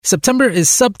September is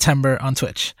Subtember on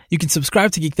Twitch. You can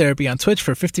subscribe to Geek Therapy on Twitch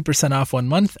for 50% off 1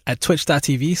 month at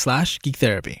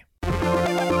twitch.tv/geektherapy.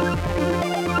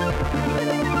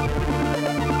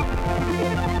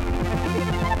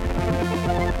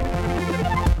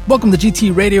 Welcome to GT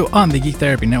Radio on the Geek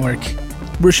Therapy Network.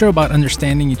 We're a show about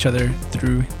understanding each other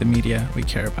through the media we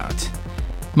care about.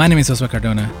 My name is Josue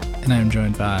Cardona, and I am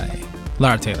joined by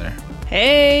Lara Taylor.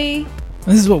 Hey!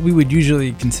 This is what we would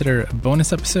usually consider a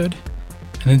bonus episode.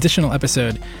 An additional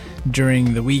episode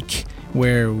during the week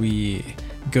where we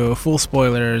go full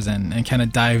spoilers and kind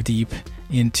of dive deep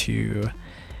into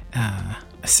a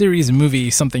series, a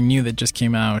movie, something new that just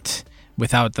came out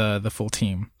without the full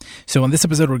team. So on this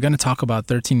episode, we're going to talk about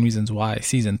 13 Reasons Why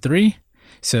Season 3.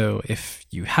 So if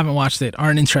you haven't watched it,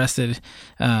 aren't interested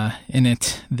in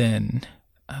it, then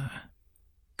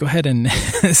go ahead and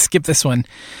skip this one.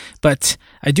 But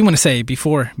I do want to say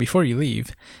before you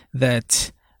leave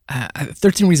that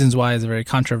 13 Reasons Why is a very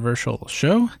controversial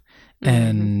show,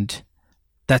 and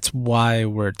that's why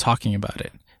we're talking about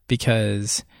it.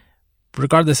 Because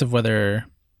regardless of whether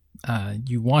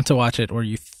you want to watch it or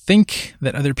you think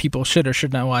that other people should or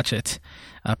should not watch it,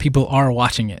 people are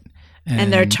watching it.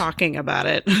 And they're talking about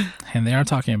it. And they are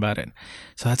talking about it.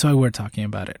 So that's why we're talking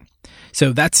about it.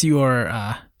 So that's your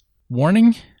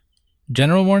warning,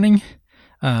 general warning.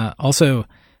 Also,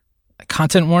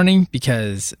 content warning,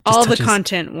 because all the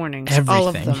content warnings, everything, all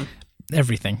of them,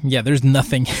 everything. Yeah, there's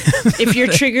nothing. If you're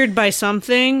triggered by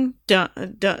something,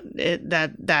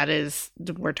 that is,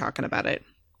 we're talking about it.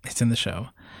 It's in the show,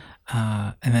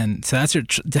 and then so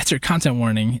that's your content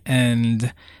warning,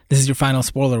 and this is your final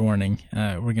spoiler warning.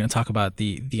 We're going to talk about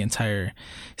the entire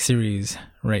series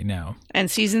right now.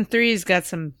 And season 3's got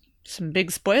some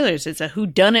big spoilers. It's a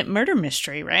whodunit murder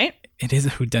mystery, right? It is a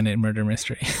whodunit murder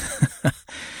mystery.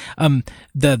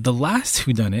 The last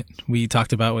whodunit we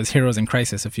talked about was Heroes in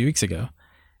Crisis a few weeks ago,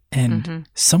 and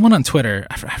someone on Twitter,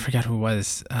 I forgot who it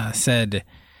was, said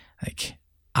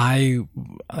I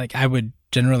would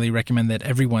generally recommend that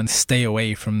everyone stay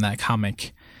away from that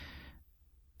comic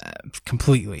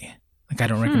completely. I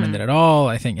don't recommend it at all.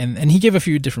 I think, and he gave a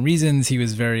few different reasons. He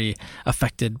was very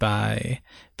affected by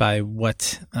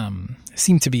what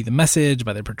seemed to be the message,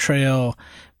 by the portrayal,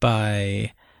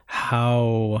 by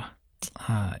how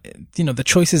the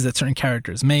choices that certain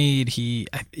characters made. He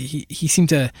seemed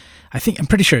to, I'm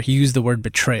pretty sure he used the word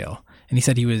betrayal, and he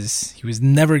said he was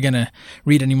never gonna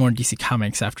read any more DC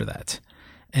comics after that.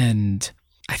 And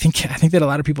I think that a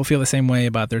lot of people feel the same way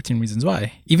about 13 Reasons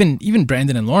Why. Even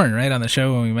Brandon and Lauren, right, on the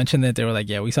show, when we mentioned it, they were like,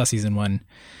 yeah, we saw season 1.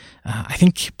 I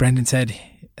think Brandon said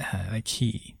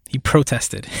he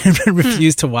protested and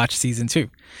refused to watch season 2.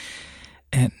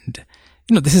 And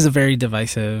this is a very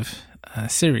divisive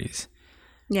series.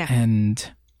 Yeah.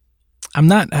 And I'm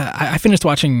not I finished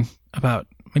watching about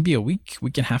maybe a week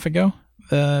and a half ago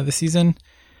the season.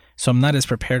 So I'm not as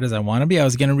prepared as I want to be. I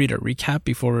was going to read a recap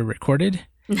before we recorded.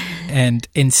 And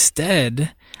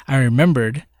instead, I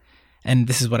remembered, and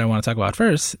this is what I want to talk about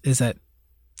first, is that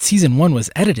season 1 was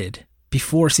edited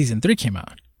before season 3 came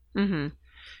out. Mm-hmm.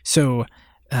 So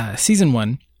season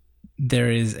 1,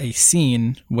 there is a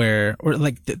scene where, or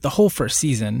the whole first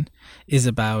season is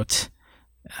about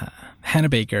Hannah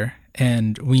Baker,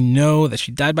 and we know that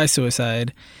she died by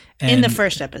suicide. And in the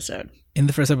first episode.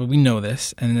 We know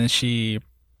this. And then she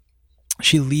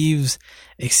leaves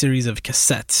a series of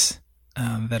cassettes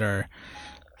that are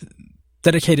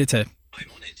dedicated to... I'm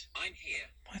on it. I'm here.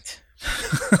 What?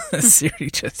 Siri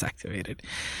just activated.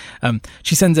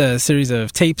 She sends a series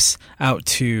of tapes out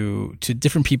to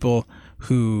different people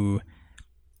who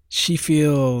she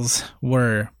feels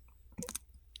were,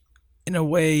 in a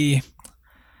way...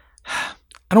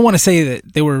 I don't want to say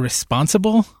that they were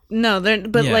responsible. No,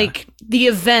 but the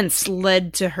events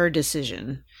led to her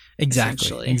decision.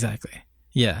 Exactly.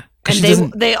 Yeah.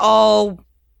 And they all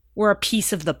were a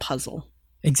piece of the puzzle.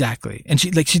 Exactly. And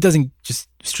she doesn't just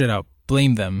straight out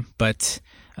blame them, but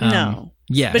no.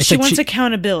 Yeah. But she wants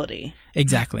accountability.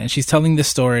 Exactly. And she's telling the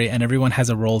story, and everyone has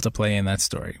a role to play in that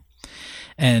story.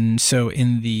 And so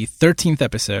in the 13th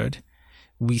episode,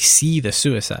 we see the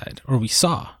suicide, or we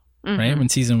saw, right? When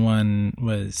season 1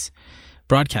 was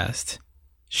broadcast,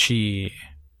 I'm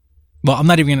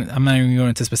not even going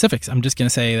into specifics. I'm just going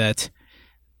to say that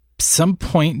some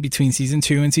point between season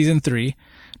 2 and season 3,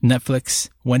 Netflix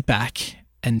went back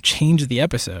and changed the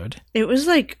episode. It was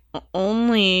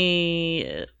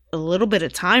only a little bit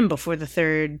of time before the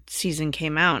 3rd season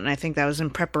came out, and I think that was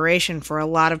in preparation for a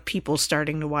lot of people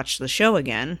starting to watch the show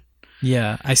again.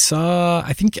 Yeah, I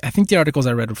think the articles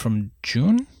I read were from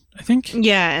June, I think.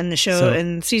 Yeah, and the show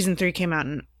and season 3 came out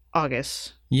in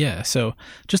August. Yeah, so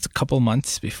just a couple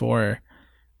months before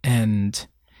And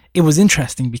it was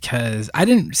interesting because I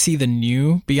didn't see the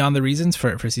new Beyond the Reasons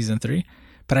for season 3,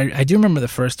 but I do remember the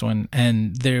first one,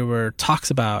 and there were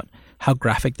talks about how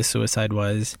graphic the suicide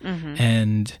was,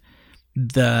 and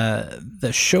the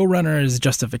showrunner's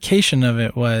justification of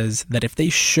it was that if they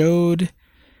showed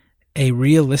a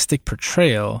realistic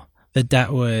portrayal,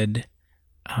 that would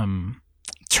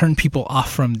turn people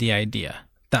off from the idea.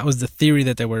 That was the theory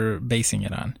that they were basing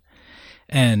it on.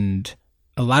 And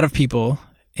a lot of people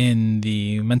in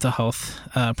the mental health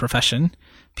profession,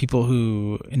 people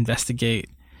who investigate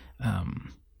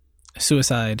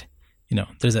suicide,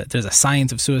 there's a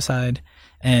science of suicide,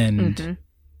 and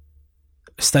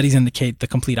studies indicate the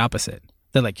complete opposite.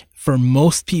 That like for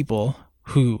most people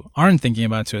who aren't thinking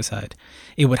about suicide,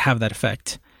 it would have that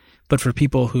effect. But for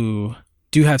people who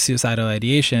do have suicidal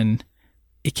ideation,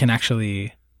 it can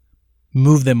actually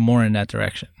move them more in that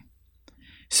direction.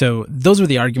 So those were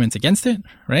the arguments against it,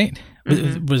 right?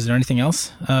 Was there anything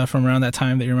else from around that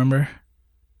time that you remember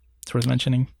it's worth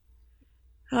mentioning?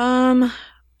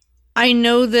 I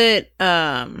know that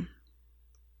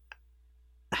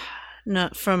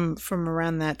not from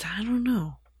around that time. I don't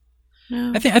know.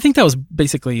 No. I think that was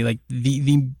basically like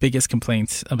the biggest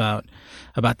complaints about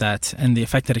that and the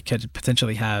effect that it could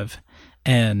potentially have.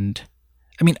 And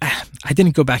I mean, I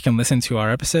didn't go back and listen to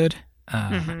our episode,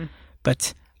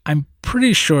 but I'm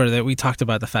pretty sure that we talked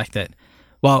about the fact that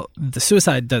while the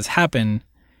suicide does happen,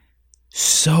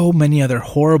 so many other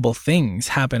horrible things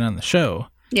happen on the show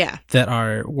that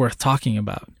are worth talking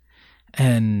about.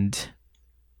 And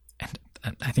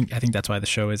I think that's why the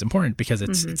show is important, because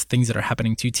it's things that are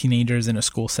happening to teenagers in a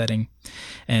school setting,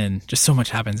 and just so much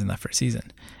happens in that first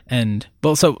season. And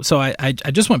well, so I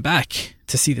just went back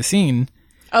to see the scene.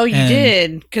 Oh, you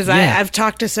did? Because I've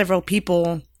talked to several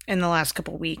people in the last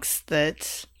couple of weeks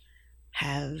that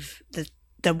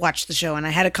watched the show, and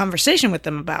I had a conversation with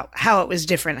them about how it was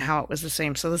different, how it was the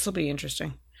same. So this will be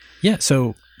interesting. Yeah.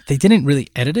 So they didn't really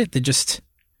edit it; they just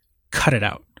cut it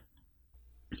out.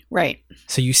 Right.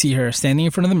 So you see her standing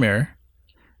in front of the mirror,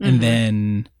 and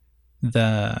then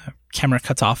the camera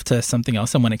cuts off to something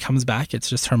else, and when it comes back, it's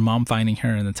just her mom finding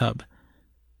her in the tub.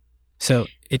 So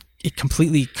it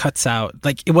completely cuts out.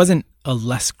 Like, it wasn't a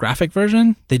less graphic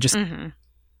version. They just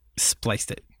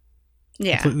spliced it.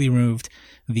 Yeah. Completely removed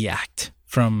the act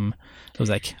from, it was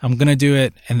like, I'm going to do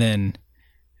it, and then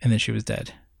she was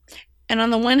dead. And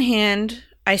on the one hand,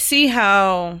 I see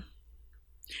how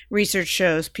research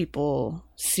shows people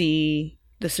see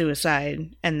the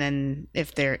suicide, and then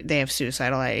if they have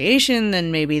suicidal ideation,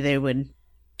 then maybe they would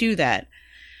do that.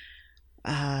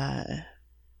 I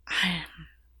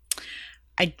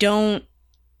don't.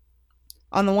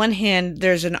 On the one hand,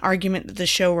 there's an argument that the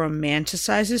show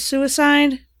romanticizes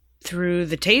suicide through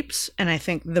the tapes, and I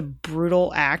think the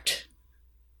brutal act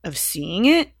of seeing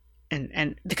it,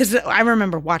 and because I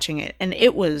remember watching it, and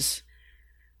it was,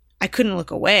 I couldn't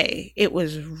look away. It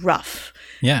was rough.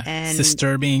 Yeah, it's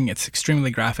disturbing. It's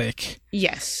extremely graphic.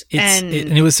 Yes, and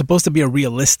it was supposed to be a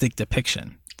realistic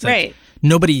depiction. It's like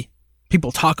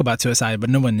people talk about suicide, but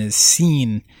no one has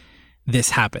seen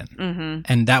this happen,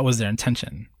 and that was their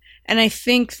intention. And I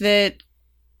think that,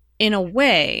 in a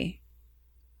way,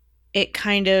 it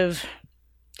kind of,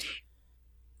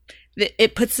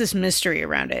 it puts this mystery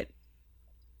around it,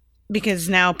 because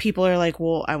now people are like,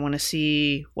 well, I want to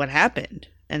see what happened,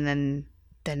 and then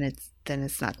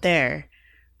it's not there.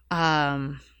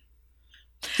 I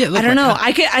don't know.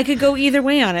 I could go either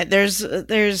way on it.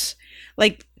 There's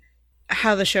like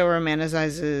how the show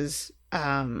romanticizes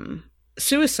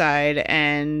suicide,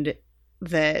 and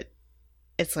that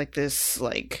it's like this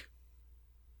like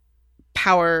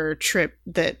power trip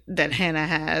that Hannah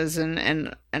has,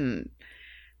 and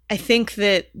I think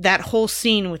that whole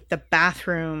scene with the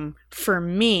bathroom, for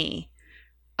me,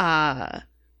 the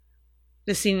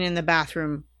scene in the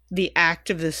bathroom, the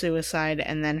act of the suicide,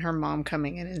 and then her mom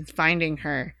coming in and finding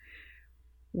her,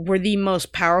 were the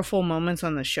most powerful moments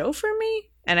on the show for me.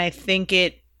 And I think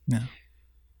it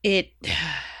made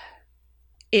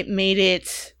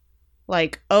it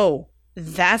like, oh,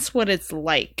 that's what it's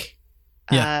like.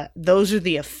 Yeah. Those are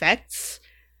the effects.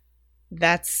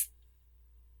 That's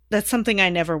something I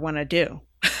never want to do.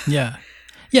 Yeah.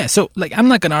 Yeah, so like I'm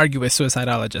not going to argue with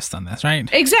suicidologists on this, right?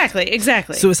 Exactly.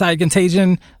 Suicide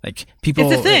contagion, like people.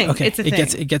 It's a thing. Okay, it's a thing. It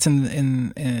gets it gets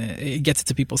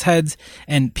into people's heads,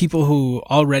 and people who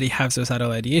already have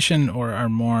suicidal ideation or are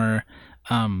more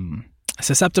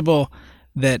susceptible,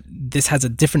 that this has a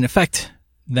different effect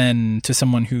than to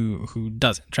someone who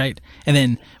doesn't, right? And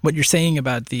then what you're saying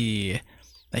about the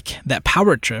like that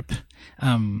power trip,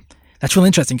 that's really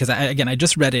interesting, because I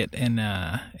just read it in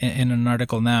an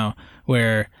article now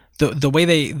where the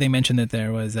way they mentioned it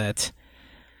there was that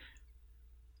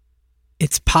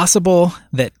it's possible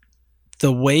that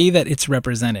the way that it's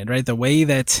represented, right, the way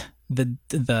that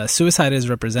the suicide is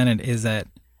represented is that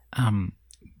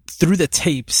through the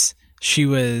tapes, she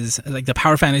was like, the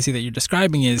power fantasy that you're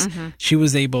describing is she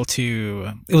was able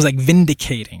to, it was like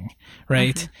vindicating,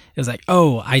 right? It was like,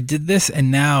 oh, I did this,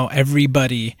 and now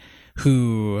everybody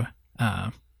who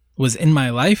was in my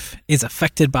life is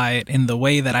affected by it in the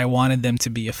way that I wanted them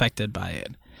to be affected by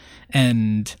it.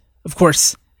 And of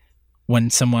course, when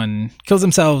someone kills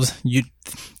themselves,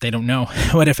 they don't know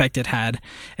what effect it had,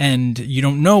 and you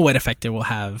don't know what effect it will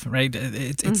have, right?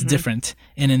 It's different.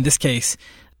 And in this case,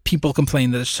 people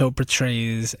complain that the show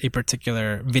portrays a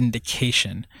particular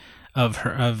vindication of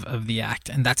her, of the act,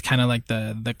 and that's kind of like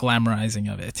the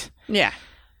glamorizing of it. Yeah.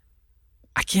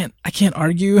 I can't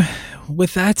argue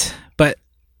with that, but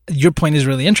your point is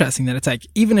really interesting, that it's like,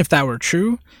 even if that were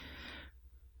true,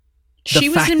 she the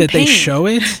was fact in that pain. they show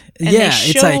it, and yeah, they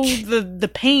show it's like the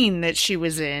pain that she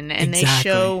was in, and Exactly. they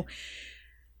show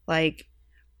like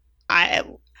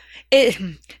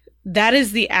that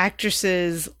is the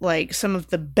actress's, like, some of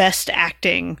the best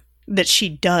acting that she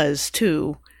does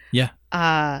too. Yeah.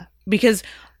 Because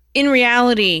in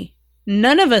reality,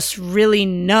 none of us really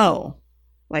know,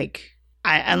 like,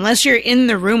 unless you're in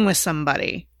the room with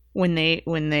somebody when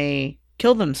they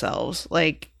kill themselves,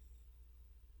 like,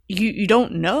 you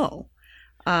don't know.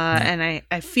 And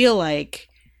I feel like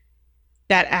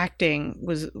that acting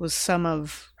was some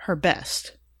of her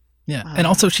best. Yeah. And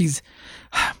also she's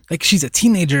a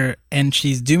teenager, and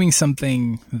she's doing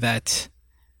something that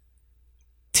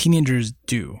teenagers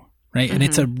do, right? And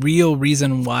it's a real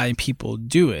reason why people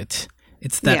do it.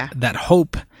 It's that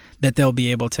hope that they'll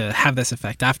be able to have this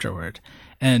effect afterward.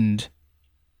 And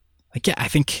like, yeah, I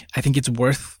think it's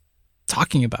worth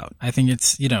talking about. I think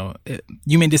it's,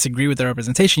 you may disagree with the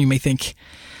representation. You may think,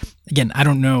 again, I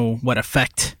don't know what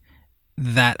effect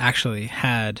that actually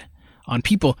had on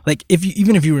people. Like,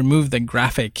 even if you remove the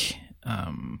graphic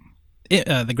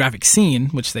scene,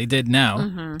 which they did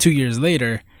now, 2 years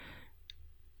later,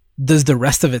 does the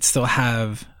rest of it still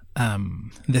have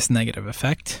this negative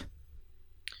effect?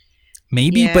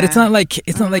 Maybe, but it's not like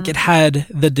it had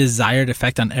the desired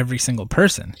effect on every single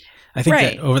person. I think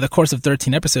that over the course of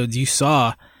 13 episodes, you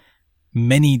saw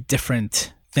many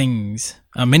different things,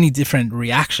 many different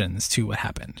reactions to what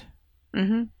happened.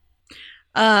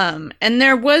 And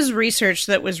there was research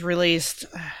that was released.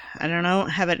 I don't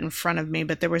have it in front of me,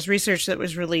 but there was research that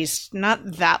was released not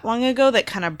that long ago that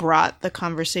kind of brought the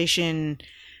conversation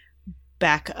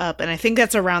back up. And I think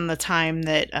that's around the time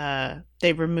that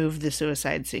they removed the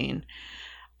suicide scene.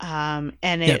 And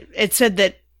it said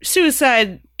that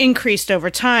suicide increased over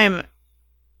time.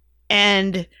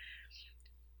 And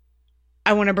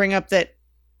I want to bring up that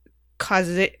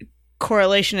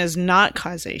correlation is not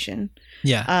causation.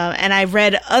 Yeah. And I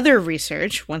read other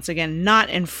research, once again, not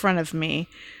in front of me,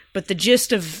 but the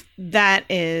gist of that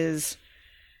is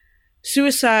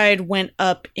suicide went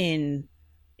up in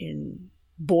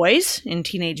boys, in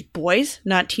teenage boys,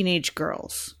 not teenage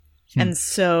girls. And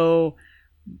so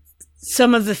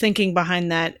some of the thinking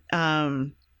behind that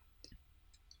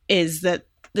is that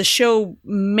the show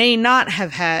may not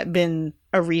have been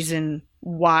a reason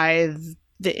why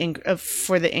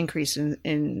for the increase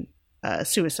in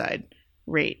suicide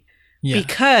rate,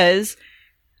 because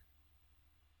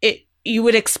you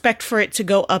would expect for it to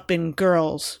go up in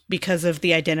girls because of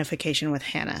the identification with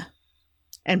Hannah,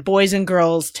 and boys and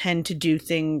girls tend to do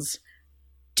things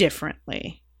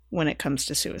differently when it comes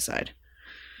to suicide.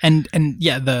 And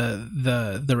yeah,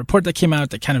 the report that came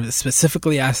out that kind of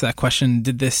specifically asked that question,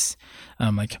 did this,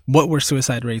 like, what were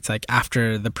suicide rates like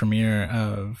after the premiere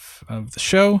of the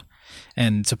show?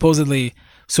 And supposedly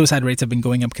suicide rates have been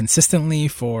going up consistently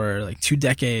for like 2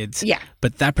 decades. Yeah.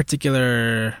 But that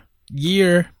particular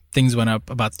year, things went up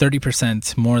about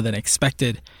 30% more than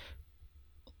expected.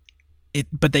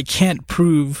 But they can't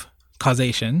prove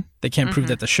causation. They can't prove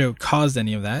that the show caused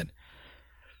any of that.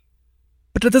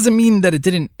 But that doesn't mean that it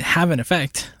didn't have an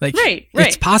effect. Like,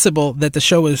 it's possible that the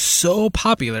show was so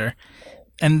popular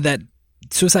and that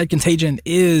Suicide Contagion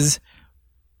is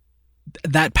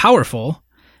that powerful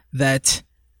that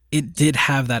it did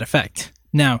have that effect.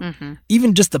 Now,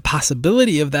 even just the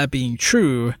possibility of that being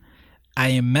true, I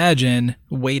imagine,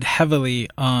 weighed heavily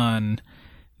on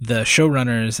the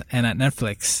showrunners and at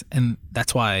Netflix. And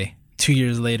that's why 2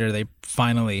 years later, they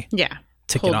finally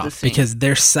took it off, because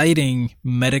they're citing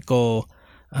medical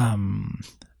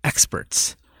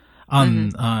experts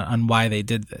on why they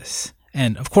did this.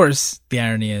 And of course, the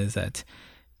irony is that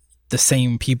the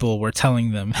same people were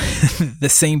telling them the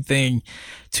same thing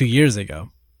 2 years ago.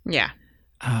 Yeah.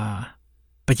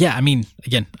 But yeah, I mean,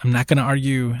 again, I'm not going to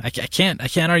argue. I can't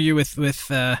argue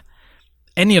with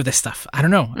any of this stuff. I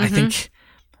don't know. I think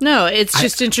no, it's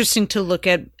just interesting to look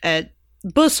at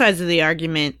both sides of the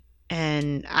argument,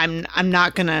 and I'm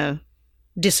not going to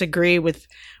disagree with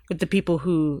the people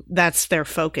who that's their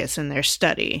focus and their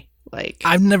study. Like,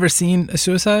 I've never seen a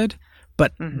suicide,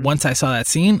 but once I saw that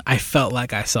scene, I felt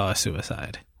like I saw a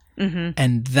suicide,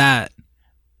 and that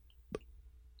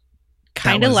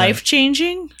kind of life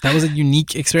changing. That was a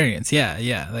unique experience.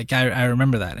 Yeah. Like I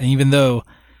remember that, and even though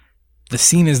the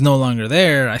scene is no longer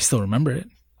there, I still remember it.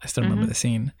 I still remember the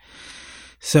scene.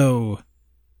 So,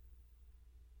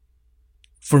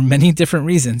 for many different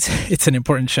reasons, it's an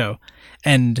important show,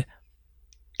 and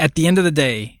at the end of the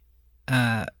day,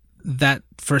 that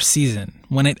first season,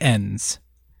 when it ends,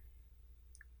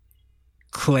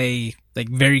 Clay like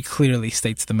very clearly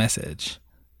states the message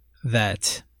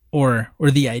that, or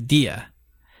the idea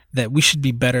that we should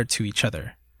be better to each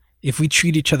other. If we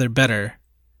treat each other better,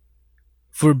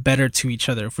 if we're better to each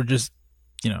other, if we're just,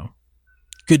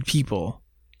 good people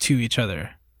to each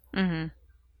other,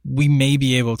 we may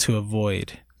be able to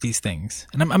avoid these things.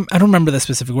 And I don't remember the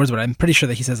specific words, but I'm pretty sure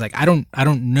that he says, like, I don't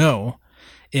know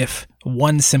if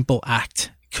one simple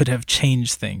act could have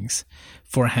changed things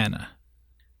for Hannah,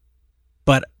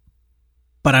 but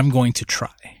I'm going to try,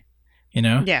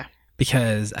 Yeah.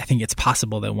 Because I think it's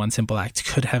possible that one simple act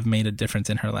could have made a difference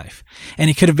in her life.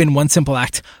 And it could have been one simple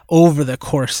act over the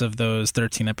course of those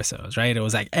 13 episodes, right? It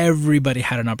was like everybody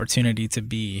had an opportunity to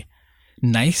be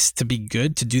nice, to be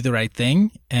good, to do the right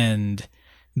thing, and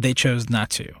they chose not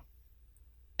to.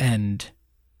 And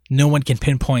no one can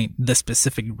pinpoint the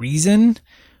specific reason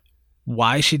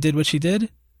why she did what she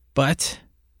did, but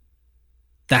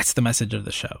that's the message of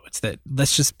the show. It's that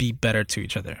let's just be better to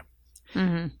each other.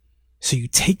 So you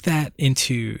take that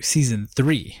into season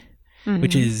 3,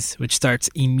 which starts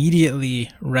immediately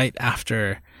right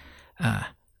after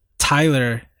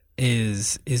Tyler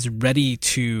is ready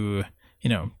to,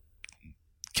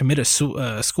 commit a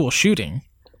school shooting,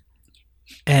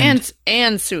 and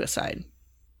suicide.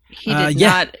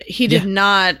 He did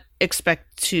not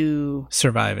expect to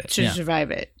survive it.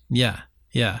 Survive it. Yeah.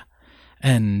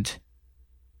 And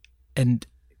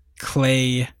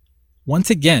Clay,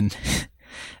 once again,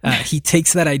 he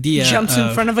takes that idea, jumps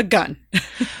in front of a gun.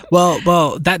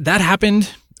 well, that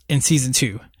happened in season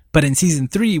 2, but in season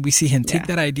 3, we see him take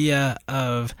that idea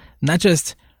of not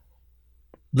just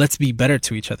let's be better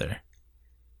to each other.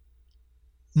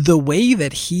 The way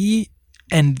that he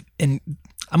and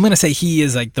I'm going to say he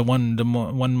is like the one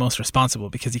most responsible,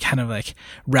 because he kind of like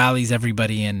rallies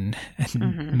everybody and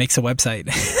makes a website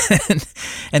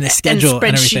and a schedule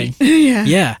and everything.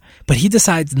 Yeah. But he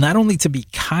decides not only to be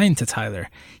kind to Tyler,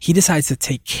 he decides to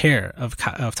take care of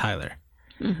Tyler.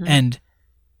 And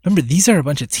remember, these are a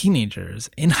bunch of teenagers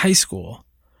in high school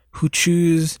who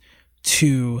choose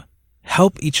to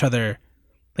help each other.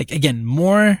 Like, again,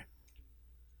 more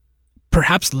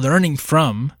perhaps learning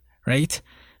from, right?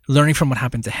 Learning from what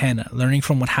happened to Hannah, learning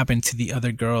from what happened to the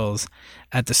other girls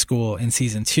at the school in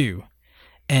season 2,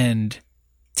 and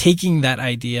taking that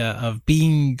idea of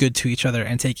being good to each other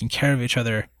and taking care of each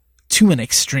other to an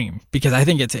extreme, because I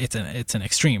think it's an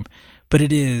extreme, but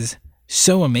it is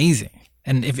so amazing.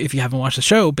 And if you haven't watched the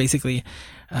show, basically,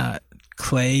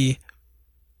 Clay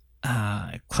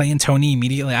and Tony,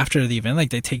 immediately after the event, like,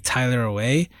 they take Tyler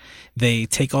away, they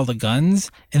take all the guns,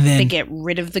 and then they get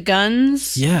rid of the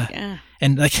guns. Yeah.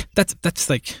 And like that's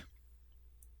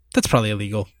probably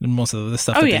illegal in most of the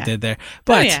stuff that they did there.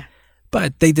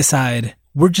 But they decide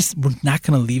we're not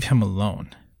going to leave him alone.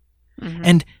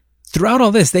 And throughout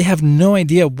all this, they have no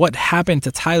idea what happened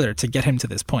to Tyler to get him to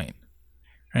this point,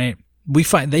 right?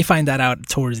 They find that out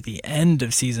towards the end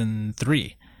of season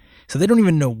 3. So they don't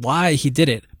even know why he did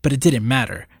it, but it didn't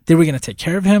matter. They were going to take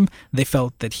care of him. They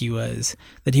felt that he was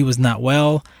not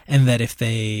well, and that if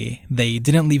they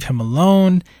didn't leave him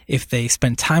alone, if they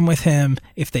spent time with him,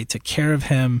 if they took care of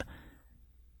him,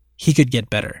 he could get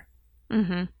better.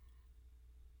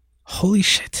 Holy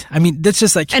shit. I mean, that's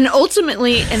just like... And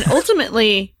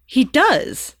ultimately he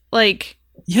does. Like...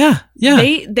 Yeah.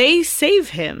 They save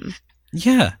him.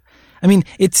 Yeah. I mean,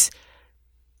 it's...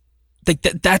 Like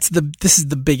this is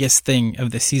the biggest thing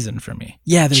of this season for me.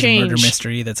 Yeah, there's a murder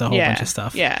mystery, that's a whole bunch of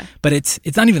stuff. Yeah. But it's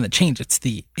not even the change, it's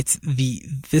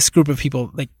this group of people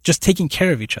like just taking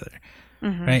care of each other.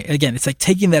 Right? Again, it's like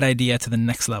taking that idea to the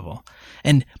next level.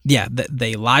 And yeah,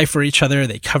 they lie for each other,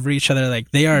 they cover each other, like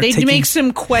they make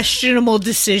some questionable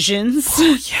decisions.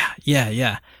 Oh,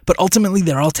 yeah. But ultimately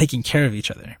they're all taking care of each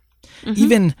other.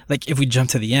 Even like if we jump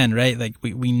to the end, right? Like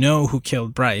we know who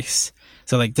killed Bryce.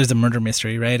 So like there's a murder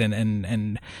mystery, right?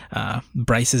 And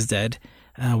Bryce is dead.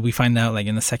 We find out like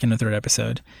in the second or third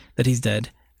episode that he's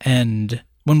dead. And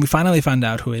when we finally found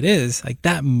out who it is, like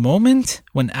that moment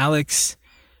when Alex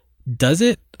does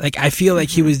it, like I feel like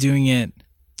he was doing it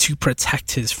to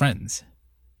protect his friends.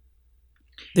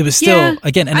 It was still,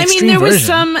 again, an extreme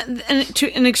version. There was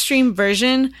an extreme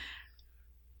version.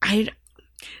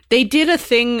 They did a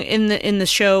thing in the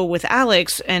show with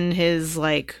Alex and his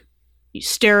like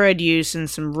steroid use and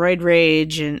some roid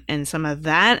rage and some of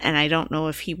that. And I don't know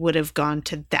if he would have gone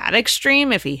to that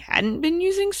extreme if he hadn't been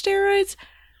using steroids.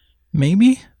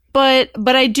 Maybe. But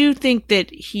I do think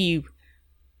that he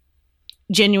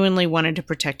genuinely wanted to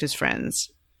protect his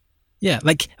friends. Yeah,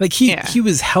 like he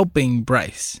was helping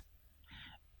Bryce.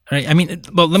 Right? I mean,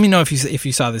 well, let me know if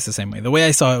you saw this the same way. The way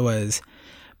I saw it was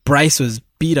Bryce was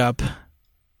beat up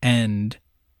and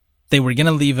they were going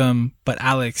to leave him, but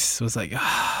Alex was like,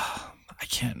 oh, I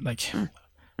can't, like,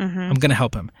 I'm going to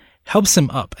help him. Helps him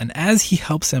up. And as he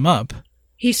helps him up,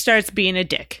 he starts being a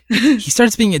dick. He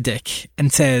starts being a dick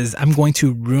and says, I'm going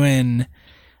to ruin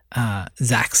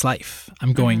Zach's life.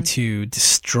 I'm going to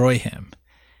destroy him.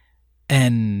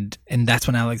 And that's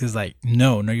when Alex is like,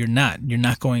 no, you're not. You're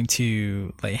not going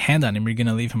to lay a hand on him. You're going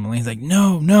to leave him alone. He's like,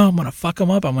 no, I'm going to fuck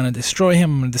him up. I'm going to destroy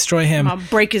him. I'll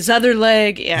break his other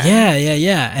leg. Yeah.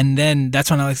 Yeah. And then that's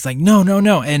when Alex is like, no.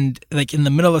 And like in the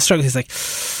middle of the struggle, he's like,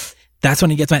 that's when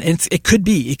he gets mad. It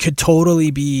could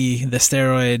totally be the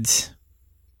steroids.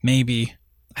 Maybe.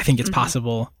 I think it's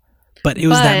possible. But it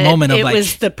was that moment of like, it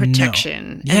was the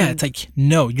protection. No. Yeah. It's like,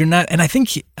 no, you're not. And I think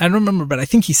I don't remember, but I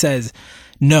think he says,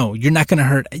 no, you're not going to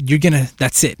hurt.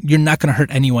 That's it. You're not going to hurt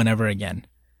anyone ever again.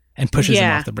 And pushes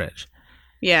him off the bridge.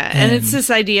 Yeah. And it's this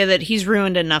idea that he's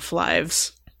ruined enough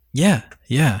lives. Yeah.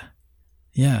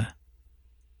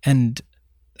 And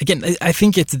again, I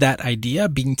think it's that idea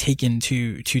being taken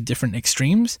to different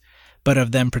extremes, but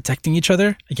of them protecting each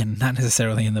other. Again, not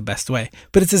necessarily in the best way,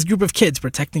 but it's this group of kids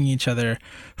protecting each other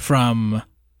from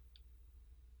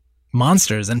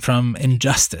monsters and from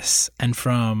injustice and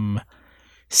from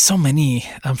so many,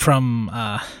 from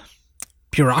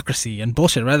bureaucracy and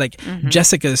bullshit, right? Like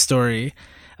Jessica's story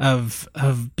of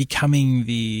becoming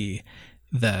the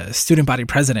student body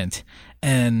president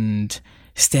and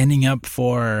standing up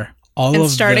for all of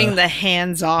starting the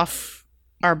hands off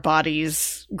our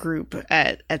bodies group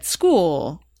at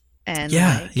school. And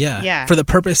for the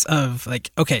purpose of like,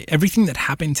 okay, everything that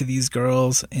happened to these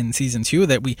girls in season 2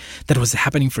 that was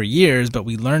happening for years, but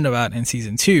we learned about in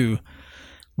season 2,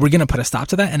 we're going to put a stop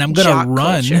to that. And I'm going to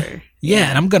run.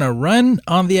 And I'm going to run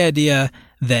on the idea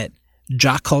that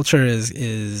jock culture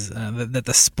is that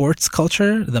the sports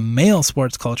culture, the male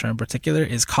sports culture in particular,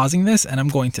 is causing this. And I'm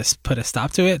going to put a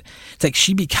stop to it. It's like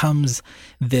she becomes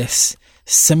this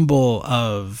symbol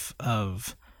of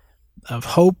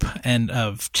hope and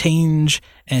of change.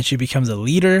 And she becomes a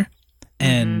leader.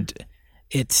 And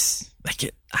it's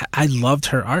like, I loved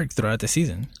her arc throughout the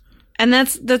season. And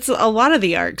that's a lot of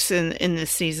the arcs in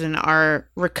this season are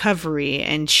recovery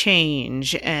and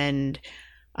change and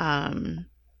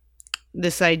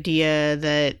this idea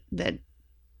that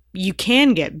you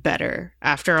can get better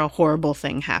after a horrible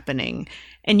thing happening,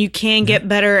 and you can get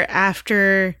better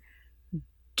after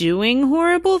doing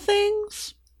horrible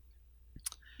things.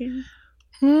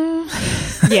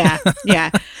 Yeah.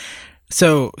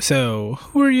 So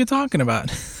who are you talking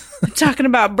about? I'm talking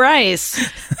about Bryce.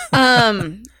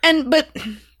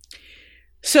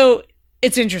 So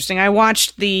it's interesting. I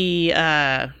watched the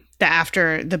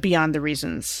Beyond the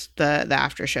Reasons, the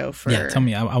after show for. Yeah, tell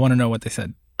me. I want to know what they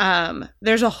said.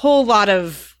 There's a whole lot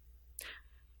of.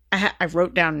 I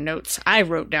wrote down notes.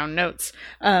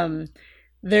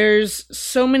 There's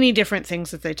so many different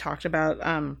things that they talked about.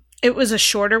 It was a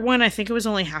shorter one. I think it was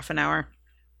only half an hour.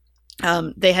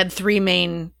 They had 3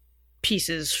 main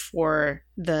pieces for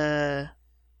the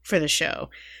show,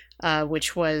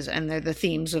 which was, and they're the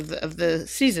themes of the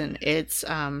season. It's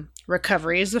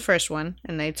recovery is the first one,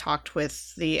 and they talked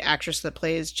with the actress that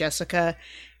plays Jessica,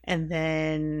 and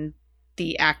then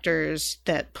the actors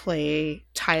that play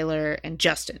Tyler and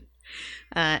Justin.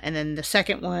 And then the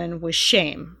second one was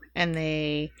shame, and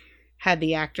they had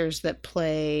the actors that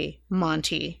play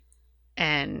Monty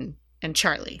and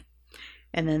Charlie.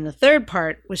 And then the third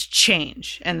part was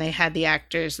change, and they had the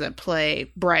actors that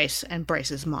play Bryce and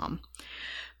Bryce's mom.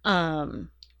 And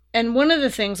one of the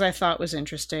things I thought was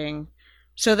interesting,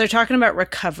 so they're talking about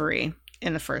recovery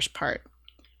in the first part,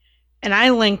 and I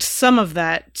linked some of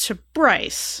that to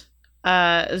Bryce.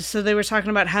 So they were talking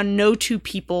about how no two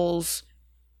people's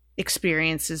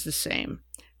experience is the same.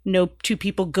 No two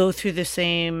people go through the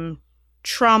same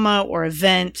trauma or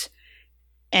event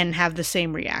and have the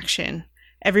same reaction.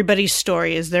 everybody's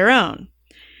story is their own.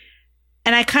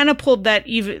 And I kind of pulled that,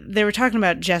 even they were talking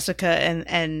about Jessica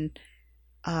and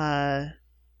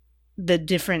the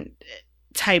different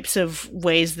types of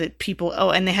ways that people,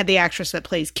 and they had the actress that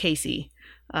plays Casey,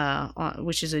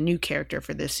 which is a new character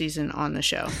for this season on the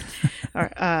show.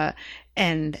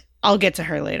 And I'll get to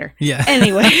her later. Yeah.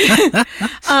 Anyway.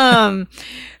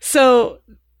 So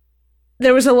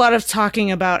there was a lot of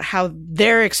talking about how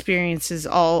their experiences,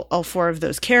 all four of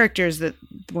those characters that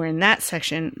were in that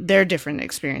section, their different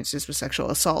experiences with sexual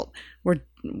assault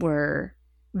were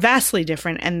vastly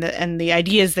different, and the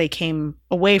ideas they came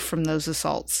away from those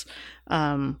assaults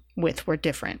with were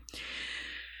different.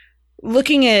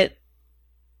 Looking at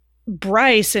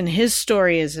Bryce and his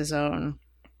story as his own,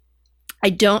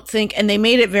 I don't think, and they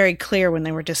made it very clear when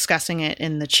they were discussing it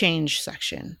in the change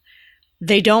section,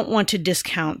 they don't want to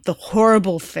discount the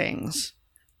horrible things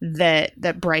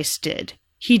that Bryce did.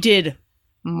 He did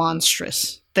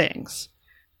monstrous things.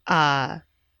 But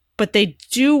they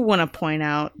do want to point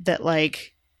out that,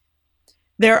 like,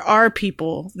 there are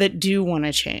people that do want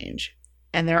to change.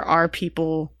 And there are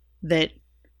people that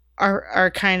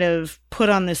are kind of put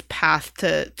on this path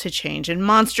to change. And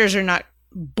monsters are not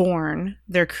born,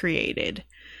 they're created.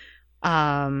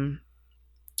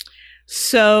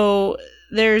 So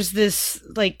there's this,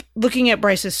 like, looking at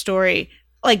Bryce's story,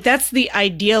 like, that's the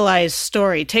idealized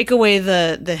story. Take away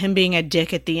the him being a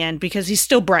dick at the end, because he's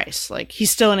still Bryce. Like,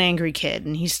 he's still an angry kid,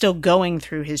 and he's still going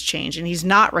through his change, and he's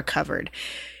not recovered.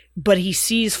 But he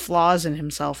sees flaws in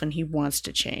himself, and he wants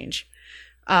to change.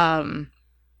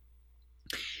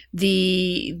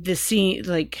 The scene,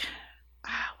 like,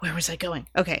 where was I going?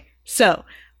 Okay, so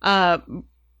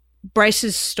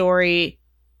Bryce's story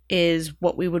is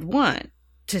what we would want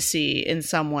to see in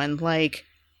someone, like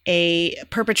a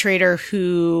perpetrator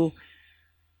who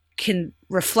can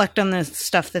reflect on the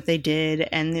stuff that they did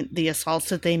and the assaults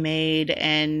that they made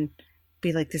and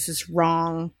be like, this is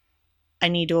wrong. I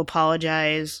need to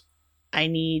apologize. I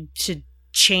need to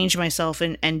change myself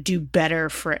and do better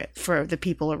for the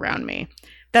people around me.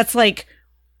 That's like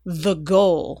the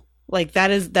goal. Like,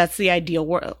 that's the ideal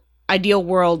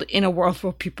world in a world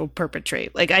where people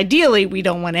perpetrate. Like, ideally, we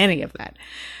don't want any of that.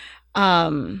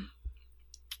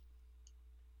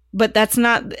 But that's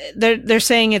not, they're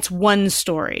saying it's one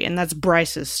story, and that's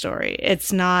Bryce's story.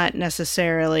 It's not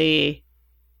necessarily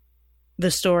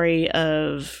the story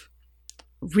of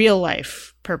real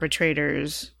life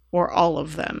perpetrators or all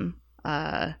of them.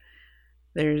 There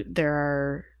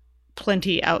are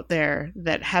plenty out there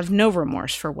that have no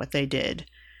remorse for what they did.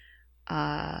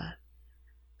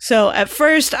 So at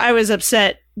first I was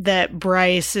upset that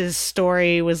Bryce's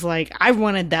story was like, I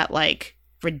wanted that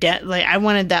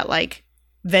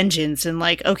vengeance, and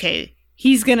like, okay,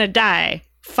 he's gonna die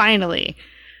finally.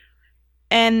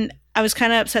 And I was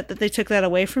kind of upset that they took that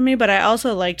away from me, but I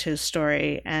also liked his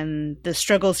story and the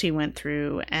struggles he went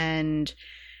through, and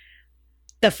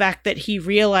the fact that he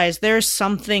realized there's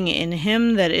something in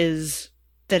him that is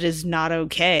not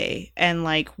okay. And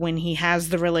like, when he has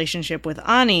the relationship with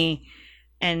Ani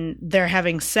and they're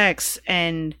having sex,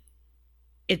 and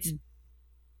it's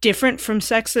different from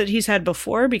sex that he's had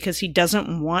before because he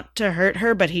doesn't want to hurt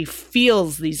her, but he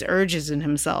feels these urges in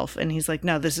himself, and he's like,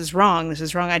 no, this is wrong,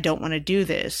 I don't want to do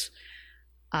this.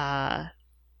 I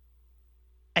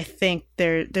think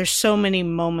there's so many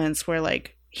moments where,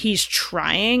 like, he's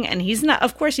trying, and he's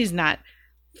not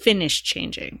finished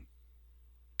changing,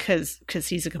 because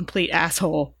he's a complete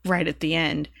asshole right at the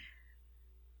end,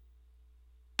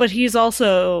 but he's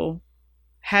also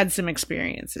had some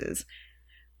experiences.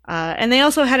 And they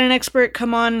also had an expert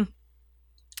come on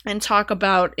and talk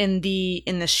about in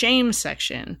the shame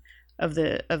section of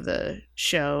the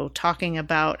show, talking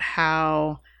about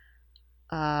how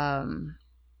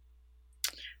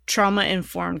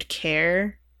trauma-informed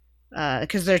care,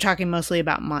 because they're talking mostly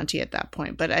about Monty at that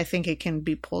point, but I think it can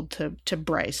be pulled to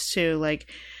Bryce too. Like,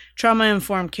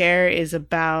 trauma-informed care is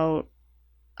about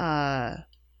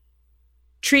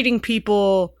treating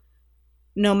people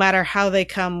no matter how they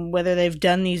come, whether they've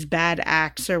done these bad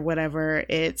acts or whatever.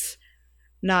 It's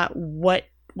not what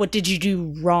did you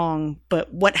do wrong,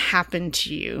 but what happened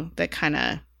to you that kind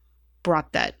of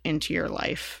brought that into your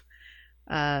life.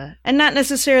 And not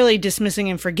necessarily dismissing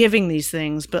and forgiving these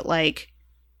things, but like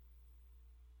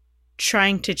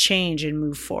trying to change and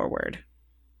move forward,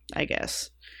 I guess.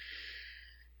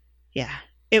 Yeah.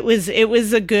 It was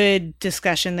a good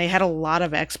discussion. They had a lot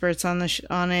of experts on the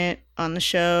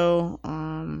show,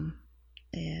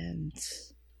 and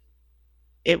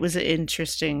it was an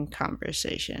interesting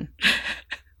conversation.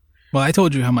 Well, I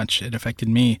told you how much it affected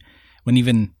me when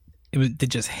they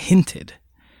just hinted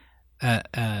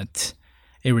at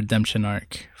a redemption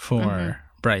arc for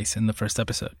Bryce in the first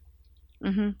episode.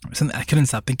 Something I couldn't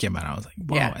stop thinking about it. I was like,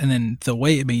 wow. Yeah. And then the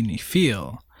way it made me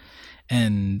feel,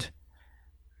 and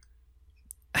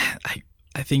I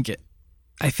think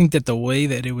that the way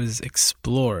that it was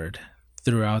explored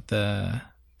throughout the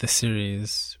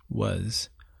series was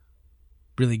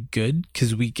really good,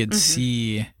 because we could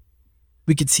see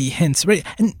hints, right?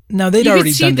 And now they'd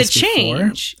already done this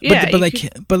before,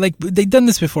 but like they'd done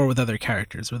this before with other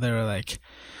characters, where they were like,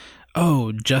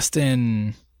 oh,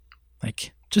 Justin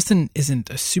isn't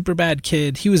a super bad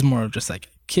kid. He was more of just like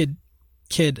a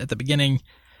kid at the beginning,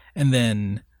 and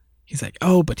then he's like,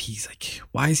 oh, but he's like,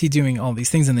 why is he doing all these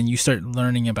things? And then you start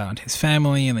learning about his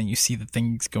family, and then you see the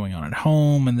things going on at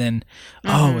home, and then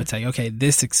oh, it's like, okay,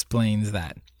 this explains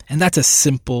that. And that's a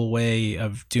simple way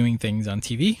of doing things on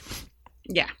TV.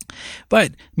 Yeah.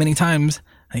 But many times,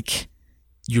 like,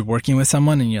 you're working with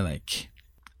someone and you're like,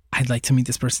 I'd like to meet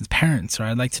this person's parents, or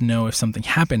I'd like to know if something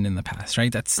happened in the past,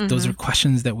 right? Those are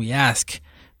questions that we ask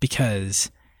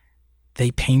because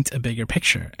they paint a bigger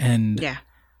picture. And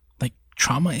like,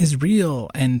 trauma is real,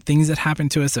 and things that happen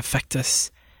to us affect us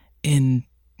in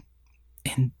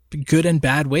good and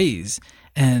bad ways.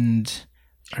 And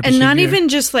not even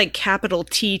just like capital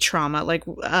T trauma. Like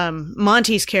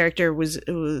Monty's character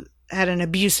had an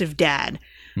abusive dad,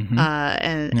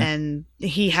 and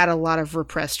he had a lot of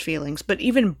repressed feelings. But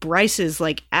even Bryce's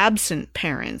like absent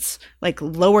parents, like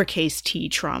lowercase t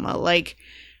trauma, like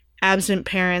absent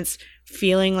parents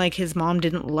feeling like his mom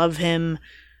didn't love him.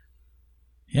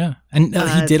 Yeah, and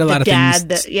he did a lot of things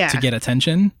to get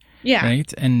attention. Yeah,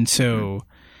 right. And so,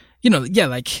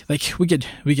 like we could.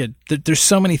 There's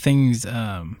so many things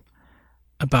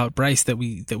about Bryce that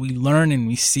we learn and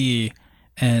we see,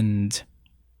 and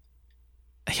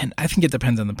again, I think it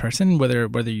depends on the person whether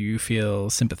you feel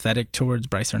sympathetic towards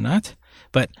Bryce or not.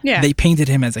 But they painted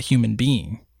him as a human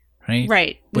being, right?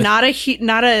 Right.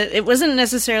 It wasn't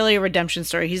necessarily a redemption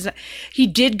story. He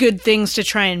did good things to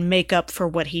try and make up for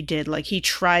what he did. Like, he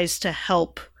tries to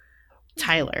help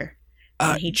Tyler,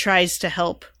 and he tries to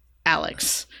help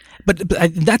Alex. But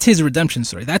that's his redemption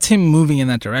story. That's him moving in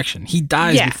that direction. He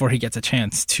dies before he gets a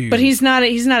chance to. But he's not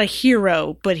a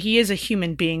hero. But he is a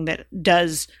human being that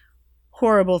does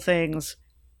horrible things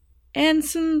and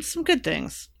some good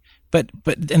things. But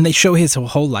they show his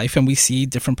whole life, and we see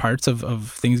different parts of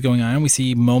things going on. We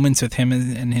see moments with him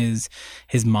and his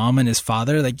mom and his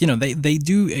father. Like, they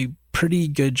do a pretty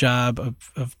good job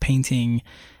of painting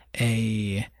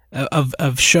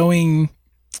of showing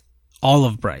all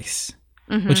of Bryce.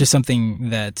 Which is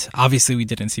something that obviously we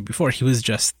didn't see before. He was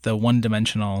just the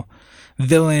one-dimensional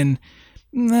villain.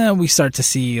 We start to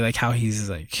see like how he's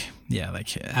like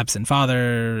absent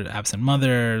father, absent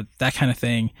mother, that kind of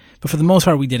thing. But for the most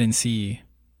part, we didn't see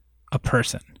a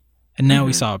person, and now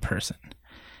we saw a person.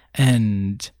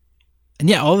 And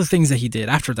all the things that he did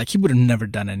after, like, he would have never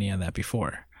done any of that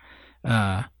before.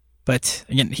 But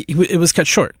again, it was cut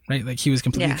short, right? Like, he was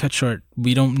completely cut short.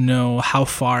 We don't know how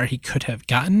far he could have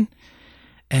gotten.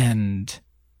 And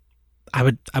I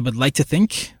would like to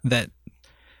think that,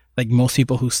 like, most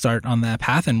people who start on that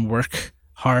path and work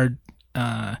hard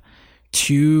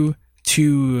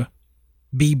to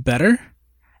be better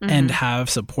and have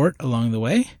support along the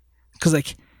way, because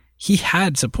like he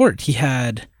had support, he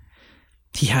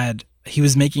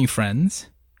was making friends,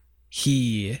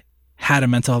 he had a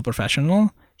mental health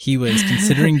professional, he was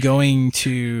considering going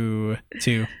to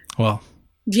Mr.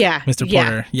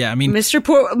 Porter. Yeah, I mean, Mr.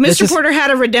 Porter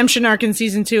had a redemption arc in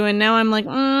season 2, and now I'm like,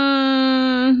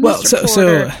 well,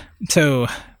 so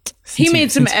he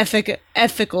made some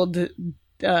ethical,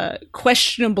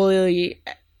 questionably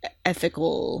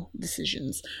ethical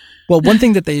decisions. Well, one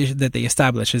thing that they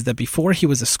established is that before he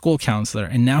was a school counselor,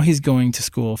 and now he's going to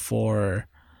school for.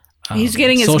 He's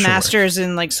getting his master's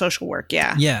in like social work.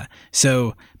 Yeah. Yeah.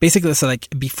 So basically, like,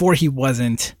 before he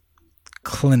wasn't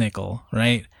clinical,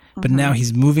 right? But now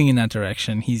he's moving in that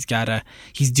direction. He's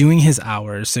doing his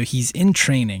hours. So he's in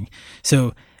training.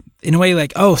 So in a way,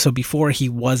 like, so before he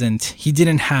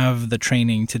didn't have the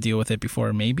training to deal with it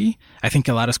before, maybe. I think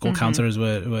a lot of school counselors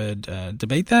would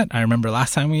debate that. I remember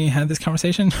last time we had this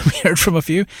conversation, we heard from a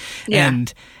few. Yeah.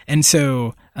 And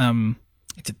so,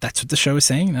 that's what the show is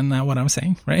saying, and not what I'm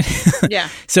saying, right? Yeah.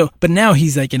 So, but now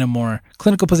he's like in a more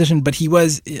clinical position, but he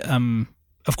was,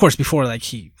 of course, before, like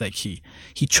he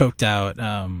choked out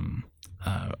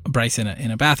Bryce in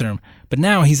a bathroom, but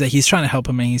now he's trying to help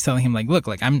him, and he's telling him, like, look,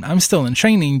 like, I'm still in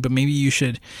training, but maybe you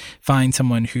should find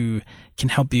someone who can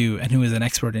help you and who is an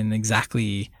expert in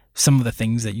exactly some of the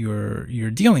things that you're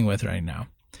dealing with right now.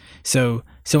 So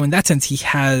in that sense, he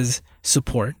has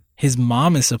support. His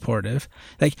mom is supportive.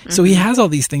 Like, so he has all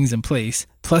these things in place,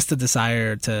 plus the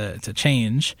desire to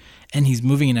change, and he's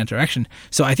moving in that direction.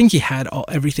 So I think he had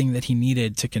everything that he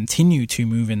needed to continue to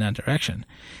move in that direction.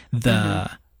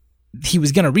 He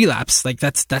was going to relapse. Like,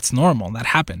 that's normal. That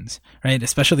happens, right?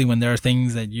 Especially when there are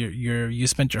things that you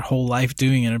spent your whole life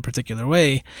doing in a particular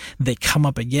way. They come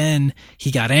up again. He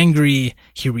got angry.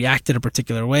 He reacted a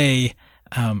particular way.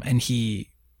 And he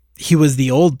was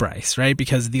the old Bryce, right?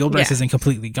 Because the old Bryce isn't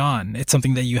completely gone. It's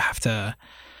something that you have to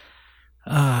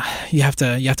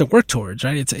work towards,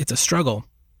 right? It's a struggle.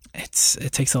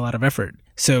 It takes a lot of effort.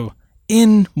 So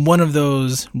in one of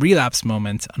those relapse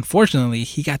moments, unfortunately,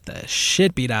 he got the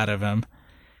shit beat out of him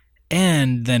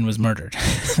and then was murdered.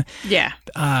 Yeah.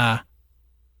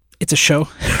 It's a show,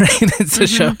 right? It's a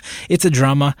show. It's a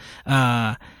drama.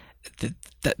 That's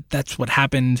what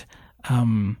happened.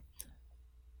 I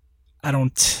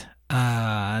don't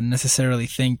necessarily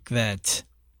think that.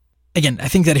 Again, I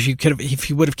think that if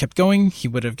he would have kept going, he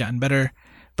would have gotten better.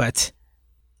 But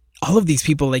all of these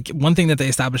people, like, one thing that they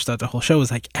established throughout the whole show was,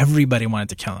 like, everybody wanted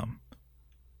to kill him.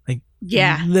 Like,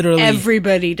 yeah, literally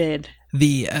everybody did.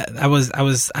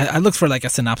 I looked for like a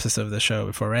synopsis of the show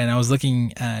before, right? And I was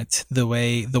looking at the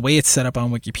way it's set up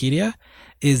on Wikipedia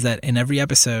is that in every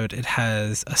episode it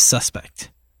has a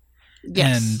suspect.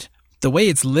 Yes. And the way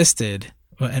it's listed.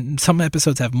 And some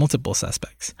episodes have multiple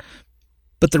suspects,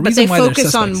 but the reason why they're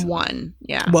suspects, focus on one.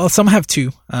 Yeah. Well, some have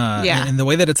two. Yeah. In the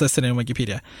way that it's listed in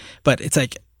Wikipedia, but it's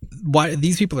like, why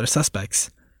these people are suspects,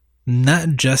 not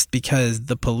just because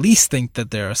the police think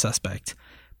that they're a suspect,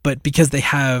 but because they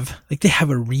have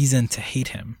a reason to hate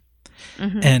him.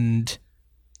 And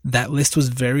that list was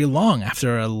very long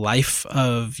after a life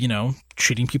of,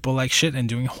 treating people like shit and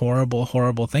doing horrible,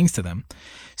 horrible things to them.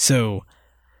 So,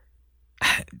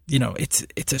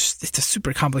 it's a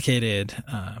super complicated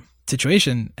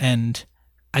situation, and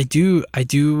I do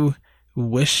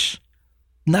wish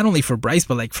not only for Bryce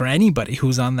but like for anybody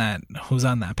who's on that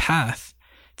path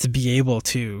to be able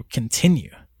to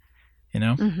continue.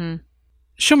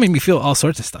 Show made me feel all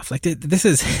sorts of stuff. Like this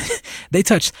is they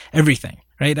touched everything,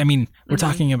 right? I mean, we're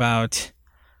talking about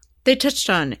they touched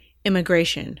on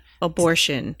immigration,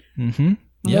 abortion,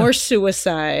 more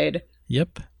suicide.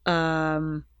 Yep.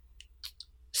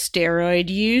 Steroid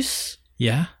use.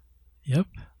 Yeah. Yep.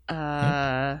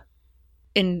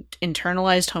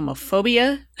 Internalized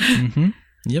homophobia.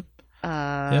 Yep.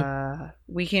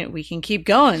 We can keep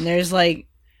going. There's like,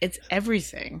 it's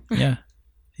everything. Yeah.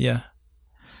 Yeah.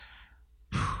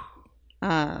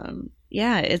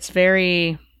 Yeah, it's a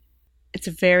very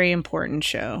important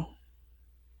show.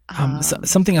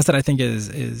 Something else that I think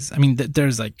is I mean,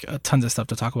 there's like tons of stuff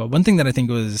to talk about. One thing that I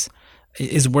think is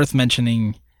worth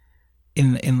mentioning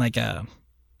in like a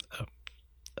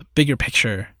bigger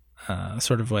picture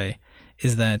sort of way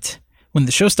is that when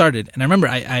the show started, and I remember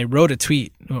I wrote a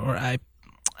tweet and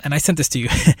I sent this to you.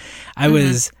 I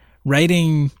was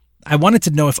writing, I wanted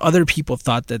to know if other people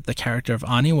thought that the character of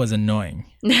Ani was annoying.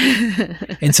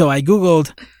 And so I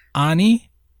Googled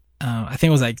Ani, I think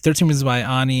it was like 13 Reasons Why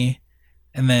Ani,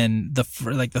 and then the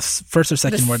first or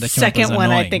second word that came up was annoying. The second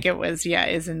one, I think it was,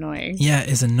 is annoying. Yeah,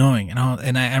 is annoying.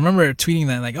 And I remember tweeting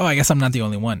that like, oh, I guess I'm not the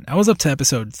only one. I was up to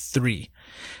episode 3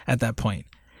 at that point.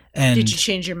 And did you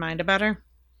change your mind about her?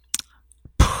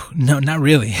 No, not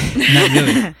really. Not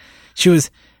really. She was,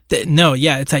 no,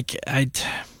 yeah, it's like,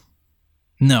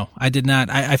 no, I did not.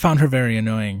 I found her very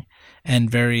annoying and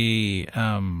very,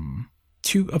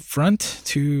 too upfront,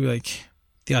 too like,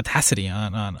 the audacity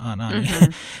on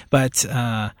but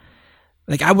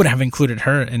like I wouldn't have included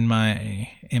her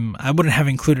I wouldn't have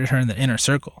included her in the inner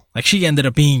circle. Like she ended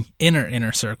up being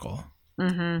inner circle.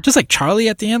 Just like Charlie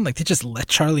at the end, like they just let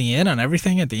Charlie in on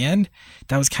everything at the end.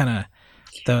 That was kind of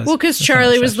well, because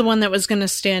Charlie was the one that was going to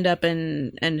stand up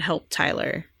and help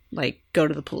Tyler like go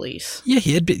to the police. Yeah,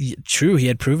 he had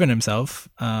proven himself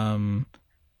and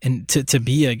to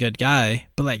be a good guy,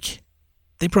 but like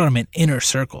they brought him in inner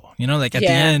circle, like at the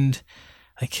end,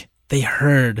 like they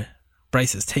heard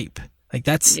Bryce's tape. Like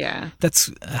that's a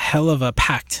hell of a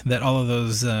pact that all of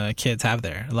those kids have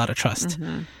there. A lot of trust.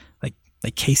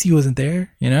 Like Casey wasn't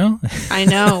there, I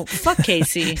know. Fuck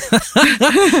Casey.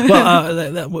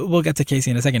 Well, we'll get to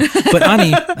Casey in a second. But Ani,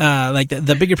 like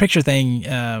the bigger picture thing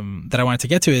that I wanted to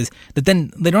get to is that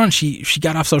then later on she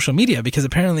got off social media because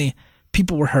apparently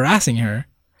people were harassing her.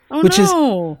 Which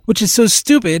is so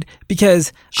stupid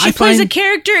because she plays a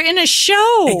character in a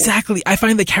show. Exactly. I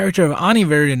find the character of Ani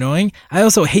very annoying. I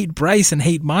also hate Bryce and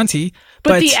hate Monty.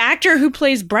 But the actor who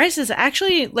plays Bryce is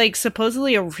actually like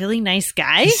supposedly a really nice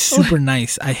guy. He's super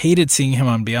nice. I hated seeing him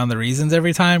on Beyond the Reasons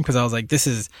every time because I was like, this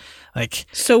is Like,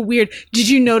 so weird. Did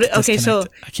you notice? Okay, so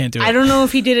I can't do it. I don't know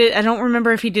if he did it. I don't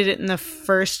remember if he did it in the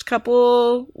first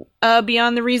couple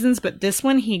Beyond the Reasons, but this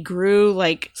one he grew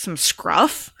like some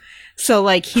scruff. So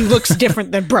like he looks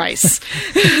different than Bryce.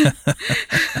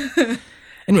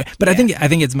 Anyway, but I think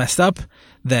it's messed up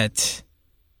that,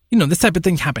 you know, this type of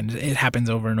thing happens. It happens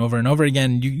over and over and over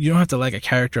again. You don't have to like a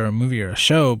character or a movie or a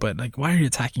show, but like, why are you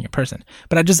attacking a person?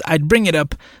 But I'd bring it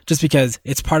up just because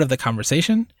it's part of the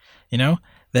conversation, you know,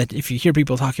 that if you hear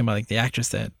people talking about like the actress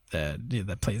that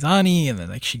plays Ani, and then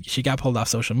like she got pulled off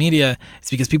social media,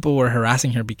 it's because people were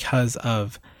harassing her because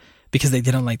they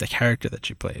didn't like the character that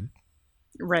she played.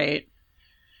 Right.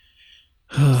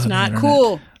 It's not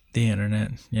cool. The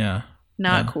internet. Yeah.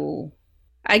 Not cool.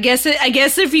 I guess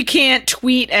if you can't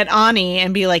tweet at Ani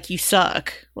and be like, you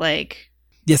suck, like.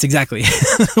 Yes, exactly.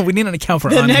 We need an account for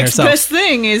the Ani next herself. Best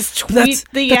thing is tweet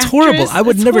the That's actress. horrible. I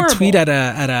would That's never horrible. tweet at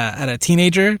a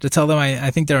teenager to tell them I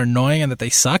think they're annoying and that they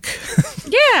suck.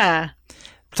 Yeah.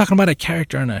 We're talking about a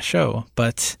character in a show,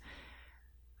 but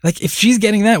like if she's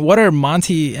getting that, what are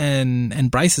Monty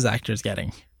and Bryce's actors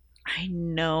getting? I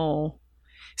know.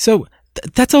 So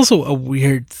that's also a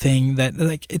weird thing that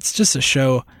like it's just a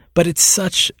show, but it's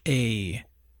such a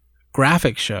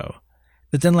graphic show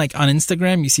that then like on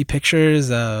Instagram you see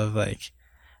pictures of like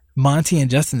Monty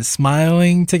and Justin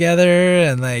smiling together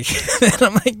and like and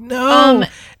I'm like no.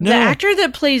 The actor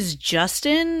that plays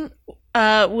Justin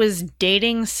was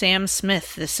dating Sam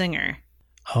Smith, the singer.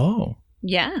 Oh.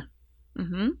 Yeah.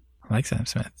 Mm-hmm. I like Sam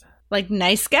Smith. Like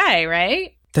nice guy,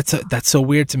 right? That's so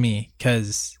weird to me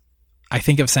because I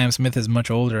think of Sam Smith as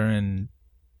much older and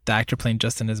the actor playing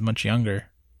Justin is much younger.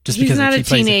 Just he's because not like, a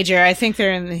teenager. I think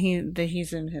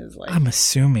he's in his like. I'm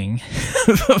assuming.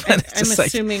 I'm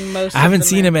assuming most. I haven't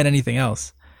seen him at anything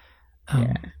else.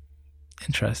 Yeah.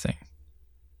 Interesting.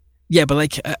 Yeah, but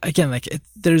like again, like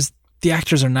there's the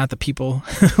actors are not the people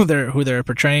who they're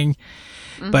portraying,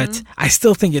 but I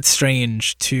still think it's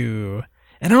strange to,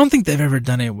 and I don't think they've ever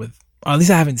done it with, or at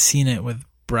least I haven't seen it with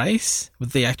Bryce,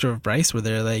 with the actor of Bryce, where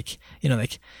they're like, you know,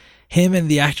 like him and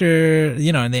the actor,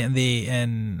 you know, and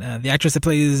the actress that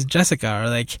plays Jessica are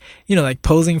like, you know, like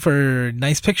posing for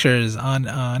nice pictures on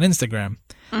Instagram.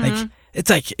 Like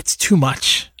it's too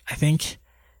much. I think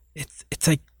it's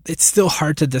like it's still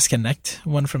hard to disconnect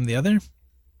one from the other,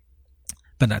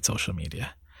 but not social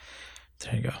media.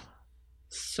 There you go.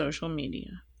 Social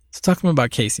media. Let's talk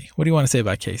about Casey. What do you want to say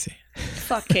about Casey?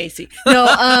 Fuck Casey. No,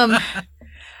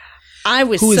 I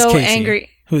was so angry.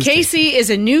 Casey is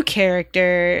a new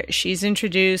character. She's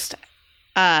introduced,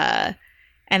 and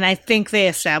I think they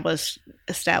established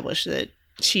that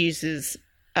she uses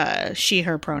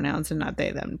she/her pronouns and not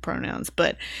they/them pronouns.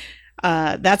 But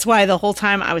that's why the whole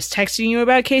time I was texting you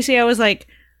about Casey, I was like,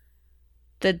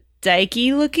 the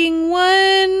dykey looking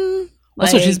one.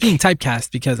 Also, she's being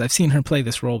typecast because I've seen her play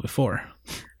this role before.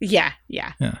 Yeah.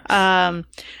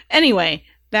 Anyway,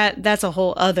 that's a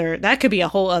whole other. That could be a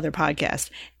whole other podcast.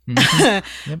 Yep.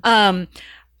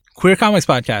 Queer Comics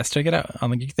Podcast. Check it out on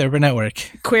the Geek Therapy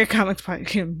Network. Queer Comics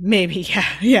Podcast. Maybe.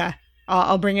 Yeah.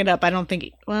 I'll bring it up. I don't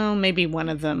think. Well, maybe one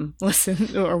of them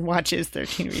listens or watches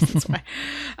 13 Reasons Why.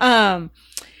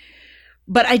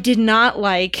 But I did not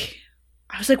like.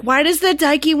 I was like, why does the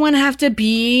dykey one have to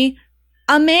be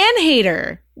a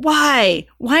man-hater? Why?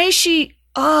 Why is she?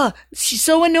 She's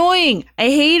so annoying. I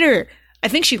hate her. I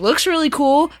think she looks really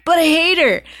cool, but I hate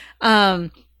her.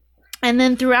 And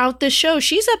then throughout the show,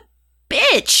 she's a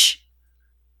bitch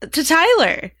to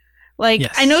Tyler. Like,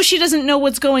 yes. I know she doesn't know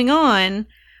what's going on,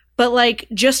 but like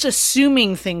just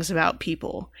assuming things about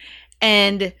people.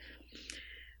 And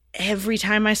every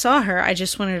time I saw her, I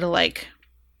just wanted to like,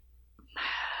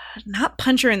 not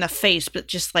punch her in the face, but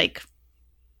just like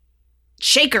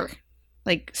shake her.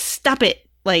 Like, stop it.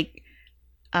 Like,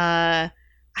 I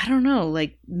don't know,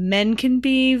 like men can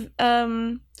be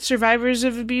survivors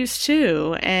of abuse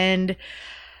too, and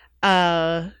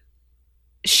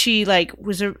she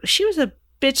was a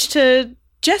bitch to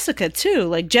Jessica too.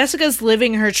 Like Jessica's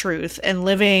living her truth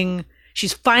and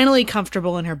she's finally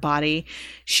comfortable in her body.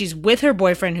 She's with her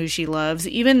boyfriend who she loves,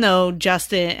 even though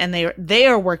Justin and they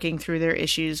are working through their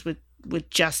issues with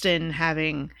Justin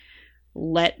having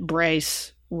let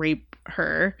Bryce rape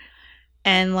her.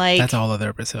 And like that's a whole other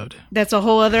episode. That's a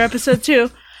whole other episode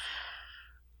too.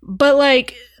 But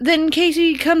like then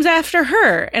Casey comes after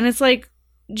her and it's like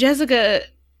Jessica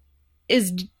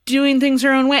is doing things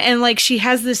her own way, and like she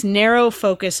has this narrow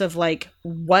focus of like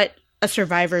what a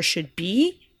survivor should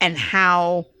be and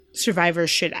how survivors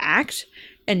should act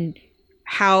and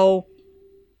how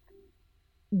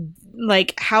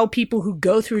people who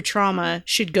go through trauma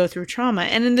should go through trauma.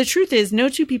 And then the truth is no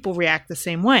two people react the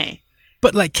same way.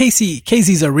 But like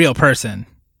Casey's a real person.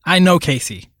 I know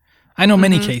Casey. I know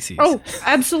many Caseys. Oh,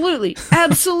 absolutely.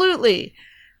 Absolutely.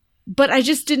 But I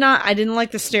didn't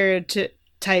like the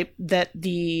stereotype that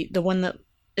the one that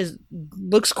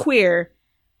looks queer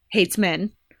hates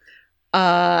men.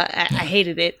 I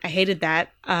hated it. I hated that.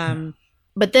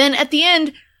 But then at the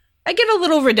end, I get a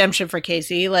little redemption for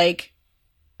Casey. Like,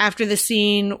 after the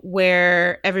scene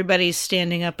where everybody's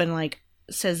standing up and like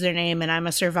says their name and I'm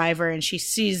a survivor, and she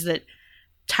sees that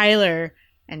Tyler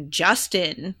and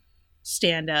Justin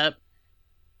stand up,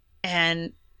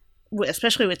 and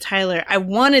especially with Tyler, I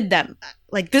wanted them,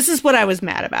 like, this is what I was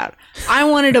mad about. I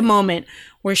wanted a moment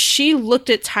where she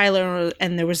looked at Tyler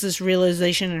and there was this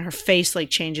realization and her face like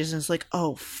changes and it's like,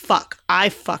 oh fuck, I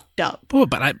fucked up. Oh,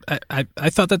 but I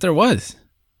thought that there was.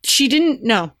 She didn't.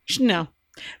 No.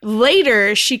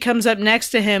 Later, she comes up next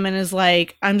to him and is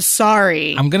like, I'm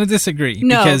sorry. I'm going to disagree.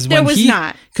 No, because there was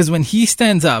not. Because when he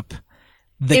stands up,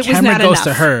 the camera goes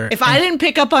to her. If I didn't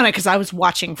pick up on it, because I was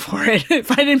watching for it,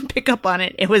 if I didn't pick up on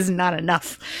it, it was not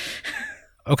enough.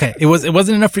 Okay, it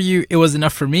wasn't enough for you. It was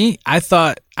enough for me. I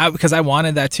thought, because I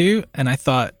wanted that too, and I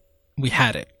thought we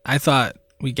had it. I thought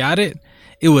we got it.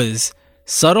 It was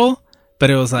subtle, but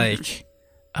it was like,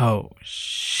 oh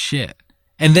shit.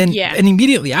 And then, and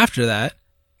immediately after that,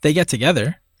 they get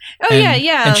together. Oh,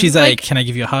 yeah. And she's like, can I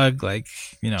give you a hug? Like,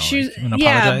 you know, like, I'm gonna apologize.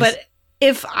 Yeah, but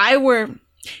if I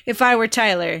were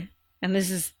Tyler, and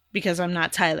this is because I'm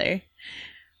not Tyler,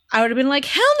 I would have been like,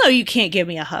 hell no, you can't give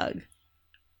me a hug.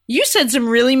 You said some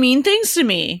really mean things to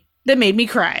me that made me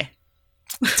cry.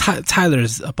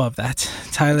 Tyler's above that.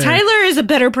 Tyler is a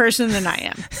better person than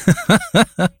I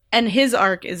am. And his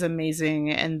arc is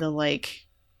amazing. And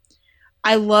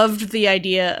I loved the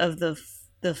idea of the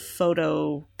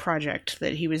photo project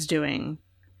that he was doing.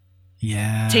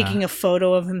 Yeah. Taking a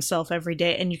photo of himself every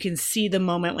day. And you can see the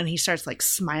moment when he starts like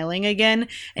smiling again.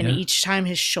 And each time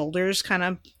his shoulders kind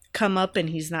of come up and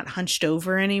he's not hunched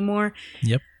over anymore.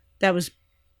 Yep. That was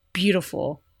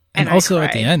beautiful. And also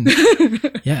at the end.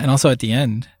 And also at the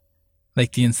end,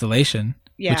 like the installation,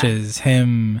 which is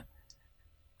him,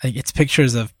 like it's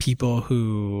pictures of people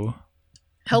who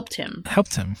helped him.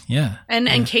 Yeah.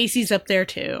 And Casey's up there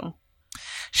too.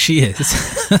 She is.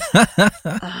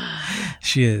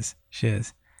 She is.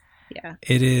 Yeah.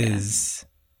 It is.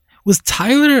 Was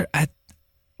Tyler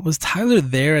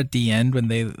there at the end when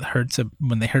they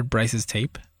heard Bryce's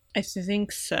tape? I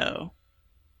think so.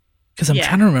 Because I'm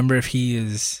trying to remember if he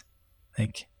is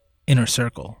like inner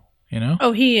circle, you know?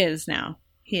 Oh, he is now.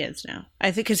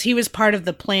 I think because he was part of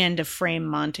the plan to frame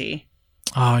Monty.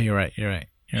 Oh, you're right.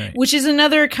 Which is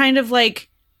another kind of like,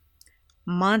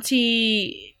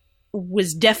 Monty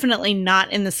was definitely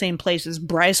not in the same place as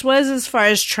Bryce was as far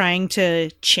as trying to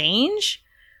change,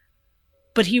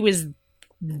 but he was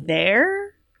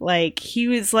there. Like he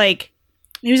was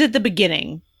at the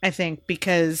beginning, I think,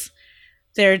 because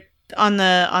they're on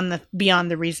the Beyond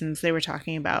the Reasons they were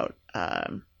talking about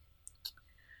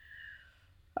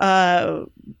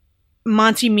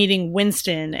Monty meeting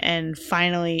Winston, and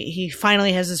he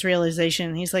finally has this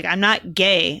realization. He's like, I'm not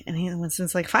gay. And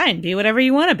Winston's like, fine, be whatever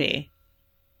you want to be.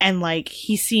 And like,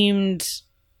 he seemed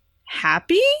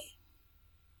happy.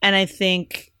 And I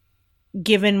think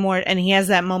given more, and he has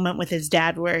that moment with his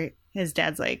dad where his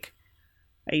dad's like,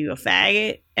 are you a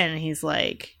faggot? And he's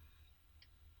like,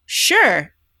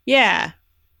 sure. Yeah.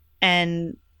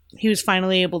 And he was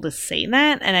finally able to say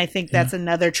that. And I think that's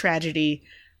another tragedy.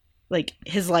 Like,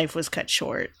 his life was cut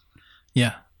short.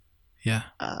 Yeah.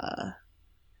 I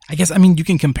guess, I mean, you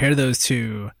can compare those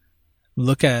to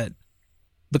look at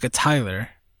Tyler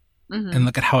and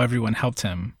look at how everyone helped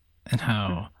him and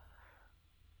how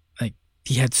like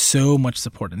he had so much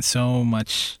support and so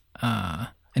much, I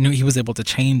knew he was able to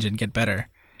change and get better,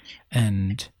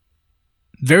 and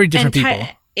very different people.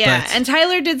 And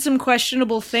Tyler did some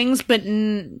questionable things, but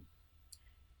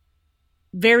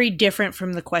very different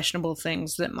from the questionable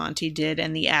things that Monty did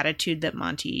and the attitude that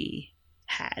Monty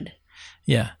had.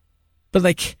 Yeah. But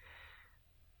like,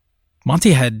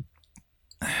 Monty had,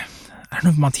 I don't know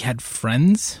if Monty had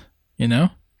friends, you know,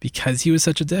 because he was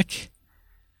such a dick.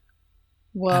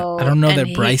 Well, I don't know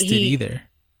that Bryce did either.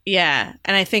 Yeah.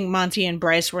 And I think Monty and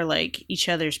Bryce were like each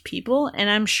other's people. And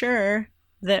I'm sure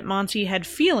that Monty had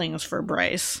feelings for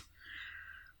Bryce.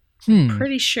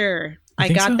 Pretty sure. I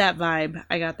got that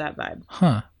vibe.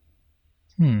 Huh.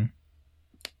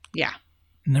 Yeah.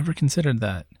 Never considered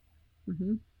that.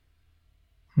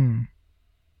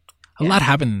 A lot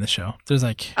happened in the show. There's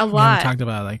like a lot. We talked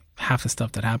about like half the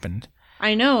stuff that happened.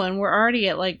 I know, and we're already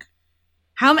at like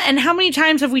how many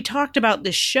times have we talked about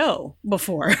this show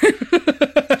before?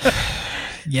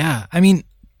 Yeah, I mean,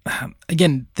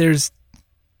 again, there's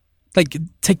like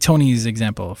take Tony's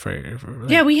example for like,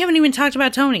 yeah, we haven't even talked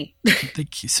about Tony.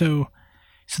 like, so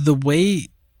the way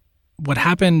what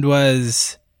happened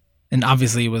was, and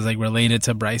obviously it was like related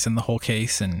to Bryce and the whole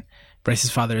case, and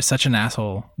Bryce's father is such an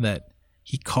asshole that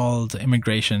he called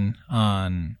immigration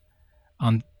on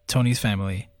Tony's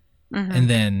family, and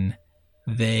then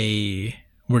they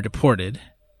were deported,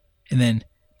 and then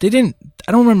they didn't.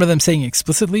 I don't remember them saying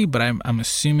explicitly, but I'm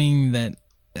assuming that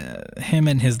him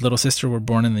and his little sister were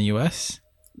born in the U.S.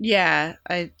 Yeah,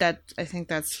 I think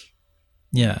that's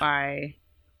why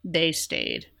they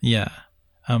stayed. Yeah,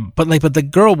 but the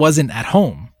girl wasn't at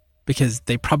home because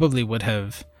they probably would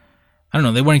have. I don't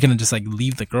know. They weren't going to just like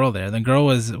leave the girl there. The girl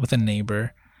was with a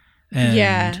neighbor,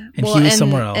 and he was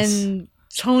somewhere else. And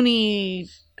Tony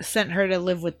sent her to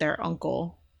live with their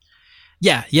uncle.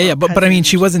 Yeah. But I mean,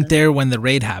 she wasn't there when the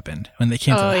raid happened. When they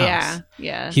came to the house.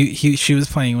 Yeah. She was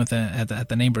playing with at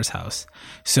the neighbor's house.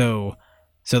 So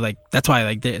like that's why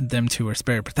like them two were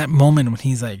spared. But that moment when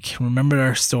he's like, remember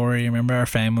our story, remember our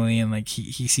family, and like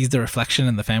he sees the reflection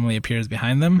and the family appears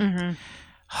behind them. Mm-hmm.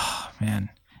 Oh man.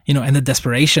 And the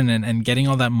desperation and getting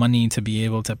all that money to be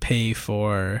able to pay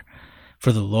for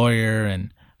the lawyer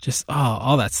and just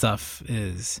all that stuff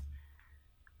is,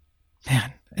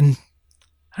 man. And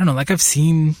I don't know, like I've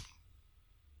seen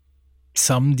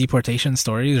some deportation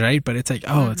stories, right? But it's like,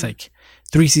 it's like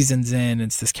 3 seasons in,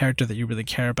 it's this character that you really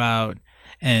care about,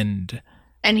 and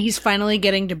he's finally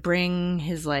getting to bring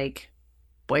his like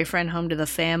boyfriend home to the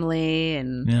family,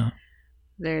 and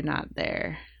they're not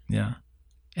there. Yeah.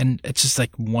 And it's just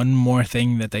like one more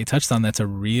thing that they touched on that's a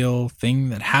real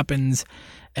thing that happens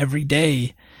every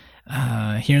day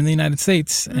here in the United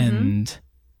States. Mm-hmm. And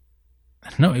I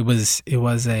don't know, it was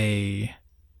a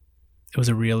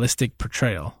realistic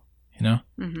portrayal,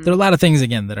 Mm-hmm. There are a lot of things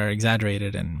again that are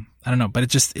exaggerated, and I don't know, but it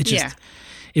just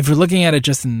if we're looking at it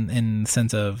just in the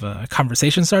sense of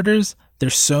conversation starters,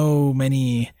 there's so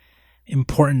many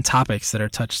important topics that are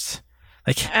touched.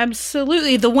 Like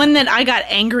absolutely, the one that I got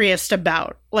angriest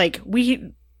about, like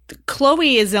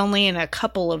Chloe is only in a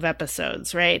couple of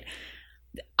episodes, right?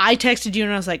 I texted you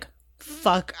and I was like,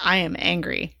 "Fuck, I am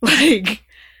angry." Like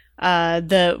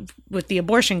with the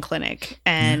abortion clinic,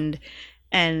 and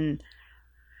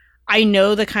I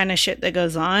know the kind of shit that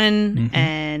goes on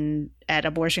and at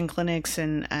abortion clinics,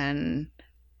 and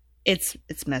it's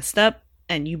messed up.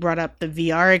 And you brought up the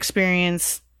VR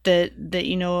experience. That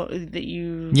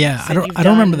you I don't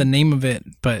remember the name of it,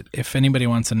 but if anybody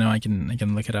wants to know, I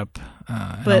can look it up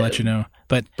and I'll let you know.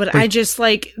 But I just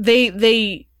like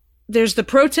there's the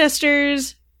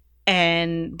protesters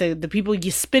and the people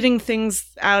spitting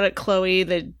things out at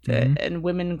Chloe and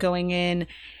women going in,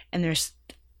 and there's,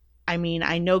 I mean,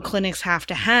 I know clinics have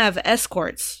to have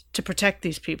escorts to protect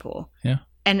these people. Yeah,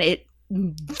 and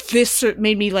this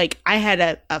made me like, I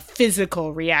had a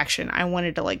physical reaction. I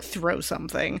wanted to like throw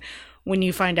something when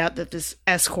you find out that this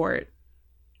escort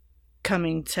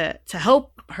coming to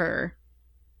help her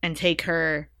and take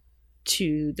her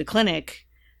to the clinic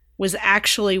was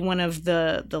actually one of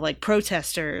the like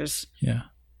protesters. Yeah.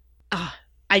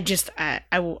 I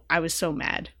was so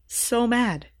mad. So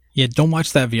mad. Yeah, don't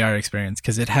watch that VR experience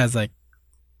because it has like,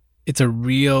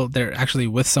 they're actually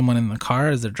with someone in the car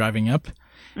as they're driving up.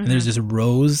 And there's just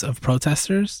rows of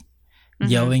protesters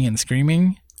yelling and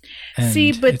screaming. And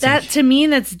see, but that to me,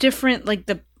 that's different. Like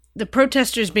the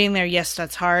protesters being there, yes,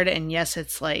 that's hard. And yes,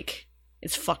 it's like,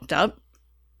 it's fucked up.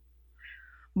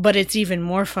 But it's even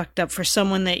more fucked up for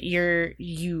someone that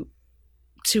you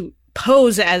to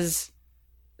pose as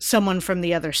someone from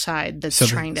the other side that's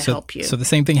trying to help you. So the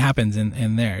same thing happens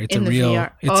in there. It's in a real,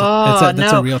 VR.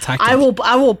 That's a real tactic. I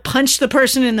will punch the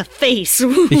person in the face.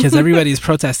 Because everybody's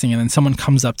protesting, and then someone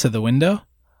comes up to the window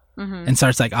and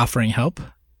starts like offering help.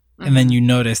 And then you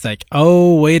notice like,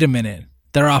 oh, wait a minute.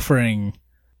 They're offering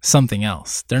something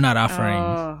else. They're not offering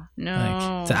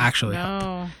like to actually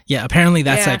help. Yeah. Apparently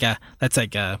that's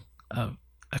like a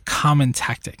common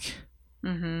tactic.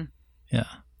 Mm-hmm. Yeah.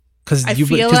 Because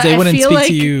they wouldn't speak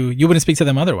to you. You wouldn't speak to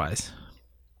them otherwise.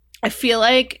 I feel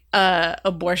like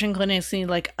abortion clinics need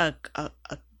like a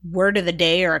word of the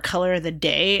day or a color of the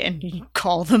day, and you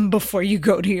call them before you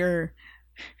go to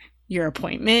your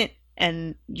appointment,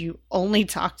 and you only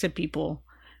talk to people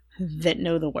that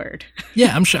know the word.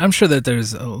 Yeah, I'm sure that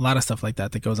there's a lot of stuff like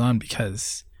that goes on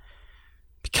because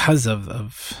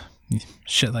of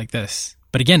shit like this.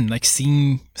 But again, like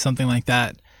seeing something like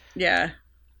that. Yeah.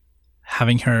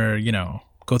 Having her,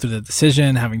 go through the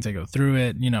decision, having to go through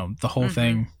it, the whole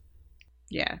thing.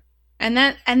 Yeah. And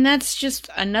that's just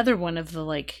another one of the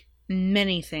like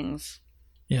many things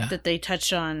that they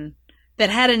touch on that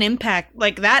had an impact.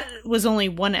 Like, that was only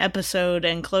one episode,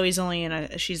 and Chloe's only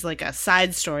she's like a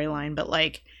side storyline, but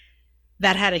like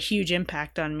that had a huge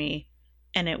impact on me,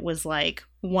 and it was like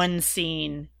one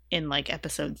scene in like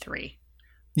episode 3.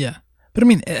 Yeah. But I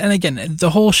mean, and again, the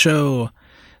whole show,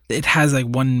 it has like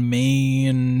one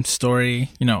main story,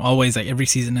 you know, always, like every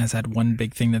season has had one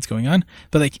big thing that's going on.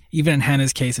 But like even in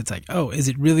Hannah's case, it's like, oh, is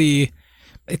it really,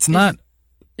 it's not.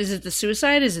 Is it the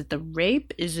suicide? Is it the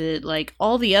rape? Is it like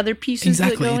all the other pieces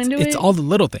that go into it? It's all the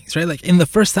little things, right? Like in the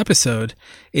first episode,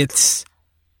 it's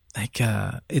like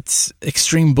it's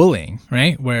extreme bullying,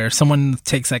 right? Where someone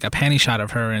takes like a panty shot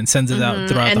of her and sends it out throughout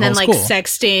the whole school. And then like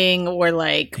sexting or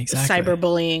like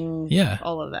cyberbullying,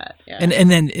 all of that. Yeah.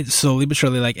 And then it slowly but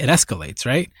surely, like, it escalates,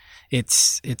 right?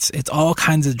 It's all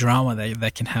kinds of drama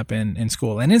that can happen in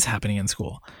school and is happening in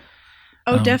school.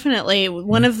 Oh, definitely.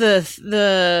 One of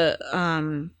the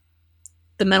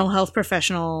mental health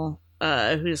professional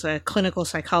who's a clinical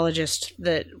psychologist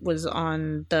that was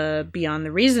on the Beyond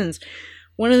the Reasons,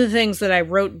 one of the things that I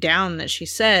wrote down that she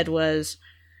said was,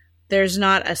 there's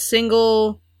not a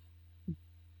single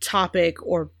topic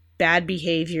or bad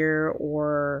behavior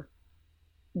or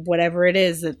whatever it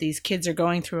is that these kids are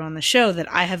going through on the show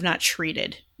that I have not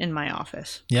treated in my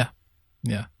office. Yeah.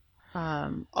 Yeah.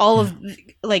 All of,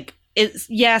 like, it's,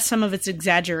 some of it's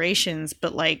exaggerations,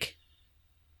 but like,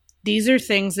 these are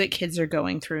things that kids are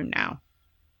going through now.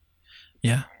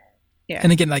 Yeah. Yeah.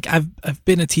 And again, like I've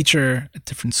been a teacher at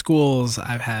different schools.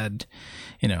 I've had,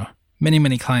 you know,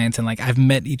 many clients, and like I've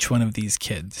met each one of these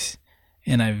kids,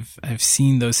 and I've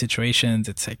seen those situations.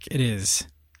 It's like, it is,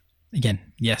 again,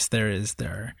 yes, there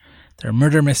are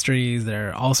murder mysteries, there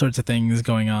are all sorts of things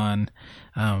going on.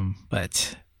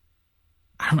 But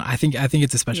I don't know, I think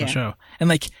it's a special show. And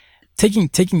like taking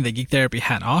the geek therapy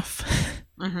hat off,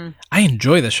 I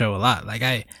enjoy the show a lot. Like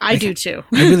I do too.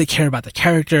 I really care about the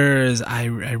characters. I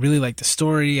really like the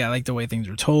story. I like the way things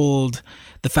are told.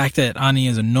 The fact that Ani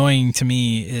is annoying to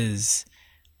me is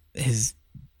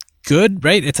good,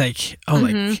 right? It's like,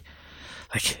 like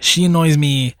she annoys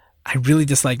me. I really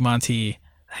dislike Monty.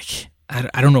 Like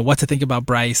I don't know what to think about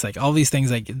Bryce. Like all these things,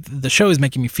 like the show is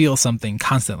making me feel something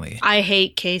constantly. I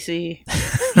hate Casey.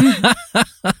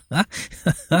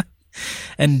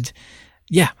 And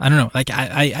yeah, I don't know. Like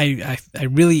I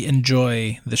really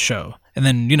enjoy the show. And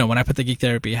then, you know, when I put the geek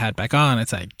therapy hat back on,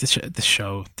 it's like this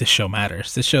show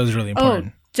matters. This show is really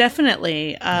important. Oh,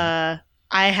 definitely. I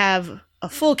have a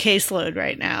full caseload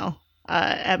right now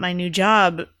at my new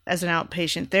job as an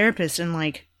outpatient therapist, and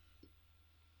like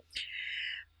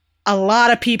a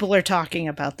lot of people are talking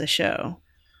about the show.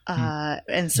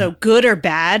 And so good or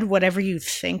bad, whatever you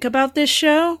think about this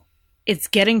show, it's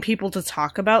getting people to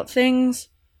talk about things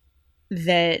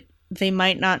that they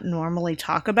might not normally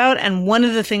talk about. And one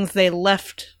of the things they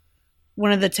left,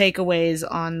 one of the takeaways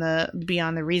on the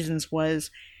Beyond the Reasons was,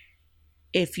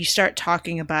 if you start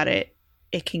talking about it,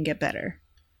 it can get better.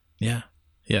 Yeah.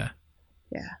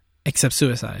 Except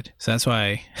suicide. So that's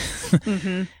why,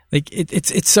 like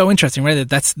it's so interesting, right?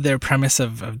 That's their premise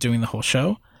of doing the whole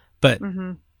show, but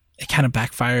it kind of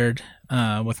backfired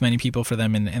with many people for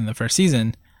them in the first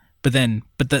season. But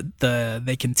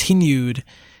they continued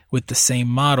with the same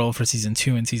model for season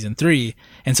 2 and season 3,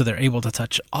 and so they're able to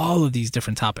touch all of these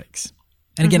different topics.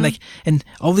 And again, like, and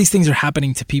all these things are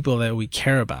happening to people that we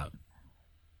care about,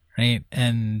 right?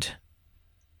 And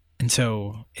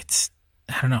so it's,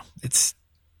 I don't know, it's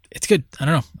good. I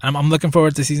don't know. I'm looking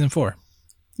forward to season 4.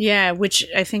 Yeah, which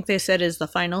I think they said is the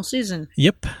final season.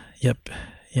 Yep.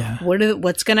 Yeah.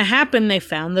 What's going to happen? They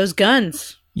found those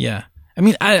guns. Yeah. I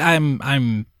mean,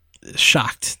 I'm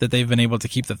shocked that they've been able to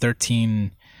keep the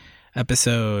 13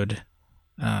 episode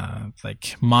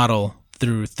like model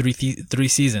through three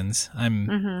seasons.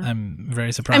 I'm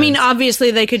very surprised. I mean, obviously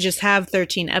they could just have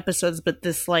 13 episodes, but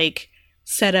this like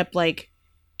setup, like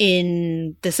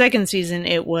in the second season,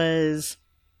 it was,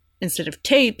 instead of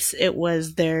tapes, it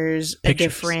was, there's pictures. A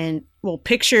different,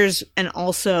 pictures, and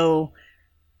also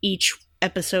each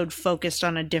episode focused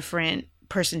on a different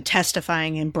person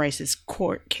testifying in Bryce's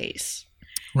court case.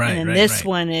 Right. And then this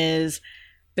one is,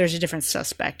 there's a different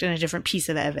suspect and a different piece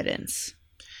of evidence.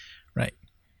 Right.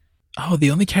 Oh,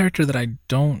 the only character that I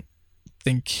don't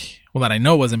think, that I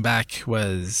know wasn't back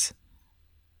was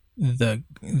the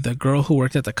girl who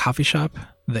worked at the coffee shop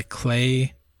that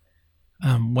Clay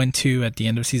went to at the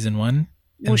end of season 1.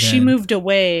 Well, she moved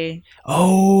away.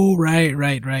 Oh, right.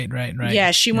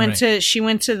 Yeah, she went to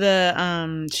the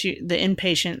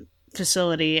inpatient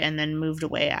facility and then moved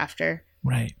away after.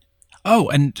 Right. Oh,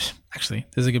 and actually,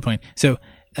 this is a good point. So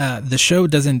the show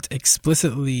doesn't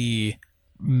explicitly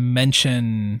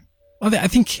mention. Well, I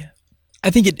think I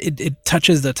think it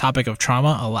touches the topic of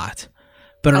trauma a lot,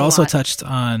 but it also touched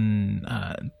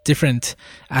on different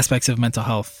aspects of mental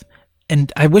health.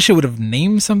 And I wish it would have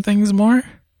named some things more,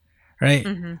 right?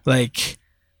 Mm-hmm. Like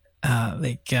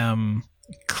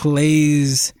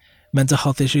Clay's mental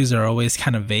health issues are always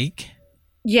kind of vague.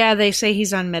 Yeah, they say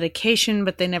he's on medication,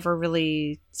 but they never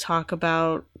really talk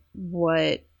about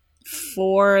what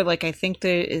for. Like, I think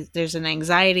there's an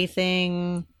anxiety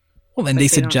thing. Well, and they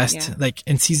suggest, like,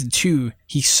 in season 2,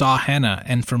 he saw Hannah,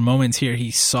 and for moments here,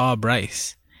 he saw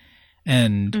Bryce.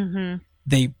 And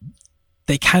they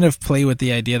kind of play with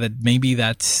the idea that maybe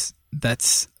that's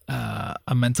a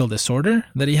mental disorder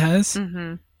that he has.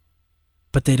 Mm-hmm.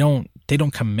 But they don't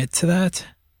commit to that.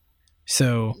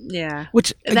 So yeah,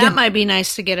 which again, that might be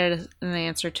nice to get an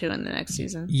answer to in the next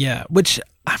season. Yeah, which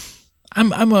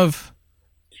I'm of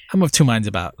two minds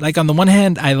about. Like, on the one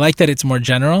hand, I like that it's more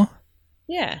general.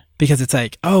 Yeah, because it's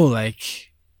like, oh,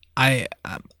 like I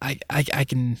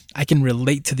can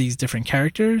relate to these different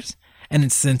characters, and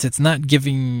since it's not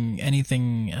giving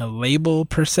anything a label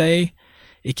per se,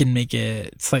 it can make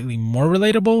it slightly more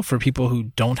relatable for people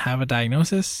who don't have a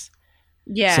diagnosis.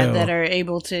 Yeah, so, that are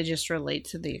able to just relate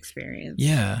to the experience.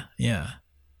 Yeah, yeah.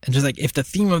 And just like, if the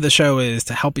theme of the show is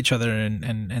to help each other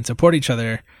and support each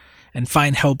other and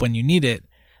find help when you need it,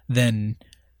 then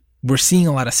we're seeing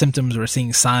a lot of symptoms, we're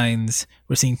seeing signs,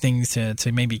 we're seeing things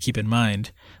to maybe keep in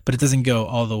mind, but it doesn't go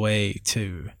all the way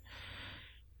to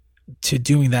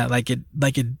doing that like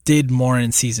it did more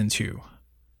in season 2.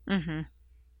 Mm-hmm.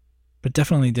 But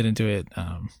definitely didn't do it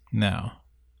now.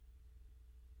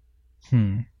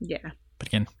 Yeah. But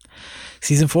again,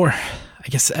 season 4, I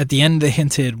guess at the end they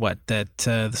hinted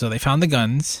so they found the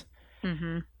guns.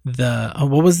 Mm-hmm.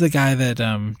 What was the guy that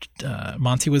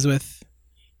Monty was with?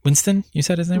 Winston, you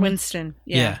said his name? Winston,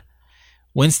 yeah.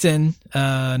 Winston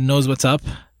knows what's up,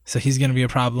 so he's going to be a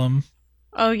problem.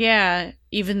 Oh, yeah,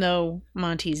 even though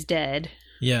Monty's dead.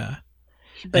 Yeah.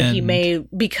 But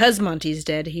because Monty's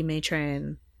dead, he may try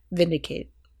and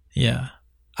vindicate. Yeah.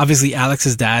 Obviously,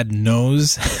 Alex's dad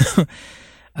knows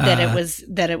that it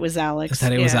was Alex.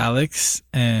 That it was Alex,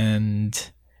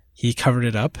 and he covered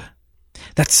it up.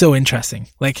 That's so interesting.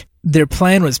 Like, their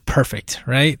plan was perfect,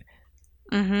 right?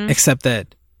 Mm-hmm. Except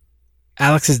that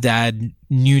Alex's dad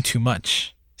knew too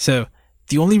much. So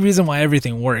the only reason why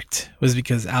everything worked was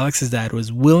because Alex's dad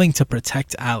was willing to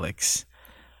protect Alex.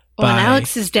 And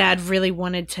Alex's dad really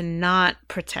wanted to not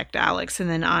protect Alex, and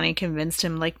then Ani convinced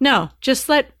him, like, no, just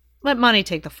let Monty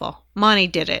take the fall. Monty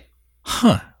did it.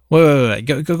 Huh. Wait.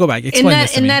 Go back. Explain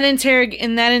this to me.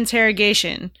 In that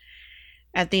interrogation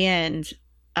at the end,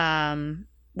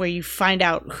 where you find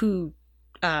out who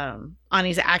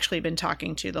Ani's actually been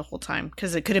talking to the whole time,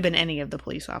 because it could have been any of the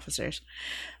police officers.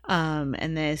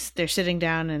 And they're sitting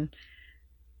down, and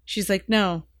she's like,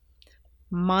 no,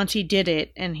 Monty did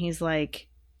it. And he's like,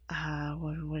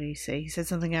 what did he say? He said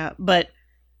something out, but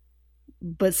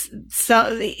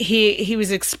so he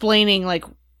was explaining, like,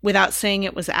 without saying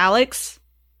it was Alex,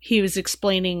 he was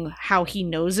explaining how he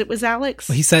knows it was Alex.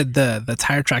 Well, he said the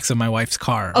tire tracks of my wife's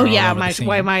car. Oh yeah, my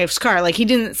wife's car. Like, he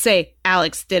didn't say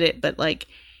Alex did it, but like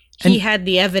he had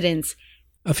the evidence.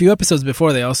 A few episodes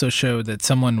before, they also showed that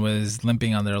someone was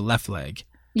limping on their left leg.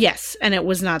 Yes, and it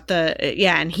was not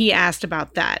and he asked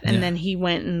about that, and then he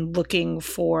went and looking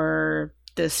for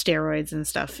the steroids and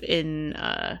stuff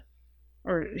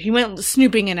or he went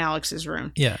snooping in Alex's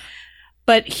room. Yeah.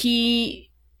 But he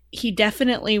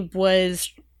definitely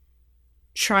was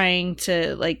trying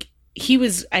to, like,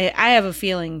 I have a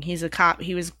feeling he's a cop.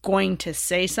 He was going to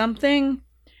say something,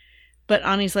 but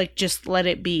Ani's like, just let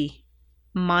it be.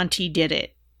 Monty did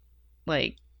it.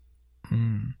 Like,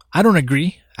 I don't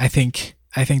agree. I think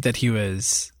that he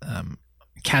was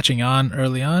catching on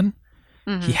early on.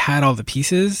 Mm-hmm. He had all the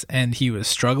pieces, and he was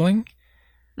struggling,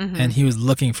 and he was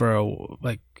looking for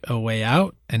a way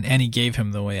out, and Annie gave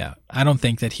him the way out. I don't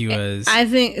think that he was.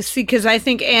 Because I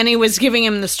think Annie was giving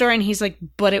him the story, and he's like,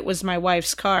 but it was my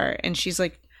wife's car. And she's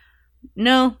like,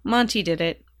 no, Monty did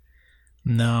it.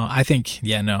 No, I don't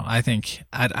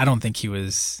think he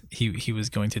was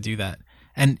going to do that.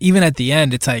 And even at the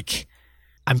end, it's like,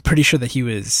 I'm pretty sure that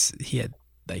he had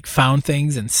like found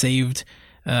things and saved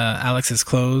Alex's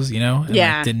clothes, and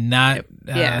like, did not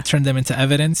turn them into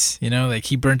evidence, like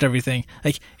he burnt everything.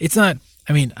 Like, it's not,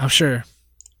 I mean, I'm sure.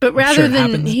 But rather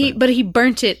than he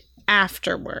burnt it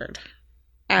afterward,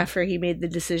 after he made the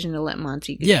decision to let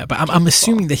Monty go. Yeah, but I'm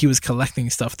assuming that he was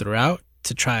collecting stuff throughout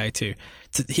to try to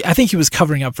I think he was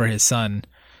covering up for his son.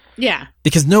 Yeah.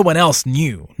 Because no one else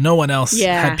knew. No one else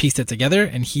had pieced it together,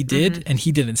 and he did, and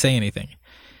he didn't say anything.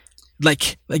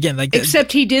 like, again, like...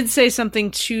 Except he did say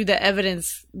something to the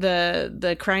evidence,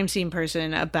 the crime scene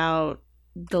person, about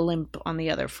the limp on the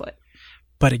other foot.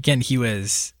 But again, he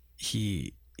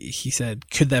said,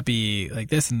 could that be like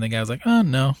this? And the guy was like, oh,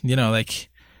 no. You know, like,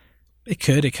 it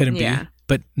couldn't be.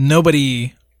 But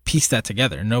nobody pieced that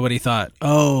together. Nobody thought,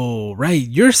 oh, right,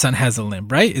 your son has a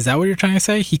limp, right? Is that what you're trying to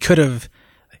say? He could have...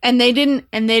 And they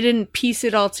didn't piece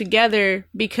it all together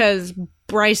because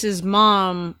Bryce's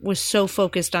mom was so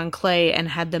focused on Clay and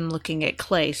had them looking at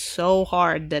Clay so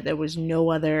hard that there was no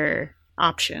other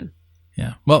option.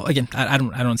 Yeah. Well, again, I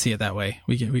don't see it that way.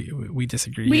 We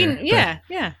disagree here.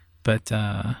 Yeah. But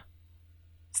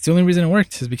it's the only reason it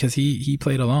worked is because he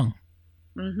played along.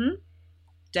 Mm-hmm.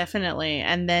 Definitely.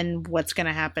 And then what's going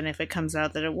to happen if it comes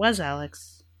out that it was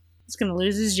Alex? He's going to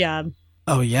lose his job.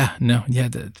 Oh, yeah. No. Yeah.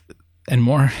 And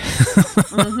more.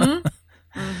 Mm-hmm.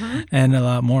 Mm-hmm. And a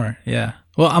lot more. Yeah.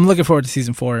 Well, I'm looking forward to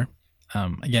season 4.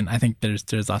 Again, I think there's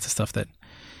lots of stuff that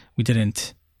we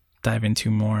didn't dive into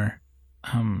more.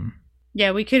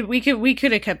 Yeah, we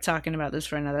could have kept talking about this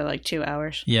for another like 2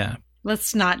 hours. Yeah.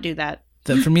 Let's not do that.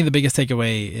 For me, the biggest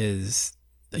takeaway is,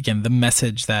 again, the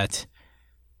message that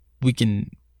we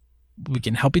can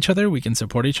help each other, we can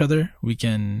support each other, we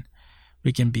can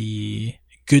be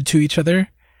good to each other,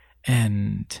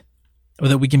 or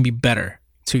that we can be better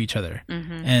to each other.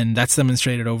 Mm-hmm. And that's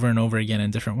demonstrated over and over again in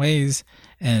different ways.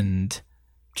 And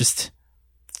just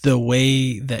the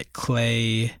way that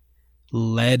Clay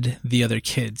led the other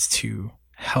kids to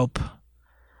help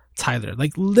Tyler.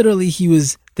 Like, literally,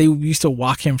 they used to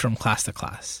walk him from class to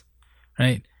class,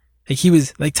 right?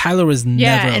 Like, Tyler was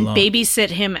never alone. Yeah, and babysit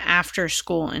him after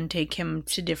school and take him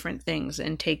to different things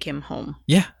and take him home.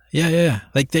 Yeah.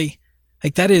 Like,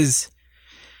 that is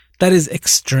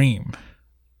extreme.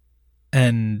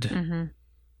 And mm-hmm.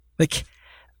 like,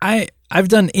 I've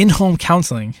done in-home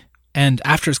counseling and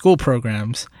after-school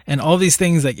programs and all these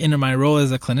things, like, in my role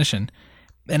as a clinician,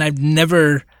 and I've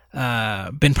never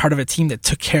been part of a team that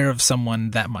took care of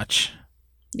someone that much.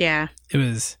 Yeah, it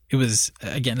was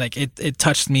again, like, it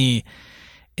touched me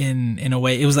in a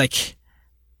way. It was like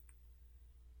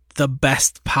the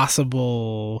best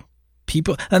possible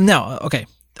people. And now, okay,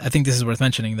 I think this is worth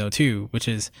mentioning though too, which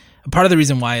is part of the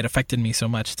reason why it affected me so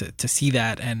much to see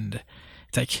that, and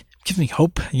it's like, it gives me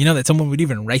hope, that someone would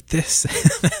even write this,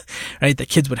 right? That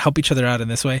kids would help each other out in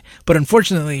this way. But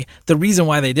unfortunately, the reason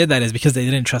why they did that is because they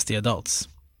didn't trust the adults.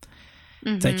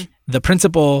 Mm-hmm. It's like the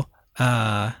principal.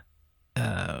 The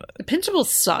principal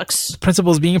sucks.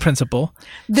 Principal's being a principal.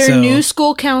 Their new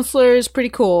school counselor is pretty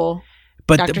cool.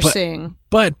 Dr. Singh.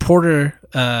 But Porter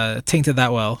tainted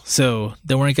that well, so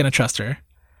they weren't going to trust her.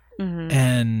 Mm-hmm.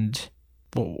 And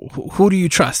who do you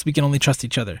trust? We can only trust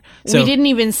each other. So, we didn't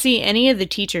even see any of the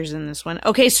teachers in this one.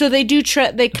 Okay, so they do.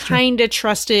 They kind of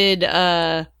trusted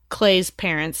Clay's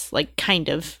parents, like, kind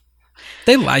of.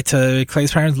 They lied to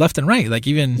Clay's parents left and right, like,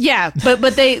 even. Yeah,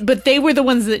 but they were the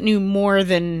ones that knew more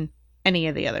than any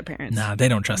of the other parents. Nah, they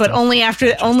don't trust. But them. only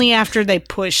after they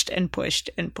pushed and pushed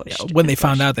and pushed. Yeah, when they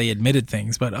found out, they admitted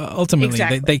things, but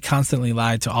ultimately they constantly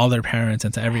lied to all their parents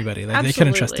and to everybody. Like, they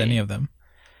couldn't trust any of them.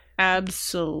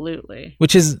 Absolutely.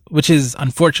 Which is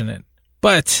unfortunate,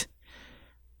 but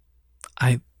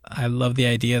I love the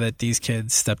idea that these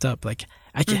kids stepped up. Like,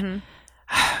 I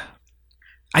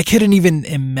couldn't even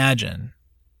imagine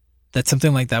that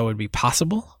something like that would be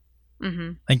possible.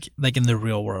 Mm-hmm. Like in the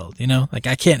real world, like,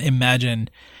 I can't imagine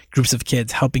groups of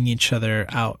kids helping each other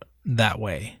out that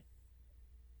way.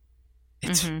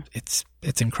 It's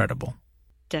incredible.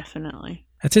 Definitely.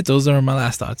 That's it. Those are my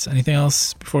last thoughts. Anything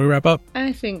else before we wrap up?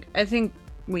 I think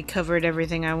we covered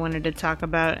everything I wanted to talk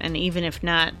about, and even if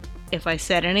not, if I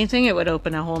said anything, it would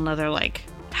open a whole nother like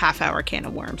half-hour can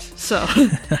of worms. So,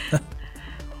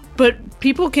 but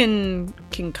people can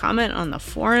comment on the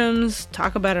forums,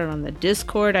 talk about it on the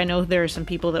Discord. I know there are some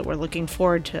people that were looking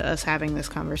forward to us having this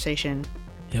conversation.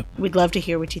 Yep. We'd love to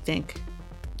hear what you think.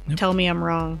 Yep. Tell me I'm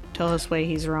wrong. Tell us why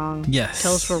he's wrong. Yes.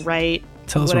 Tell us we're right.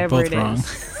 Tell us we're both wrong.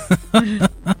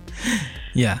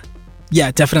 Yeah,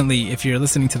 definitely. If you're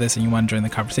listening to this and you want to join the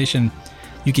conversation,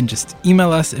 you can just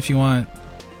email us if you want,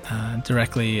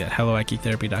 directly at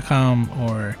hello@geektherapy.com,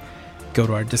 or go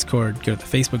to our Discord, go to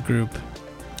the Facebook group,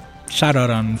 shout out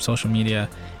on social media,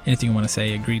 anything you want to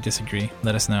say, agree, disagree,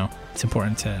 let us know. It's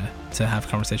important to have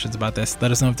conversations about this.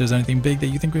 Let us know if there's anything big that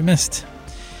you think we missed.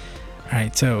 All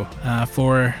right, so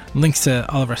for links to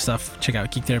all of our stuff, check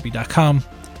out geektherapy.com.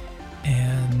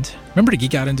 And remember to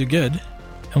geek out and do good.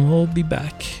 And we'll be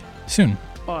back soon.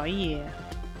 Oh, yeah.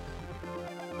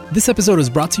 This episode is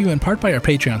brought to you in part by our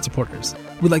Patreon supporters.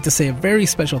 We'd like to say a very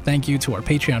special thank you to our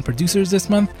Patreon producers this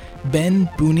month, Ben,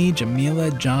 Booney, Jamila,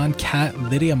 John, Kat,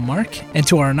 Lydia, Mark, and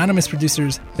to our anonymous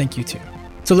producers, thank you too.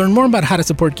 To learn more about how to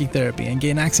support Geek Therapy and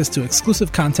gain access to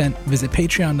exclusive content, visit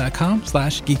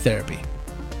patreon.com/geektherapy.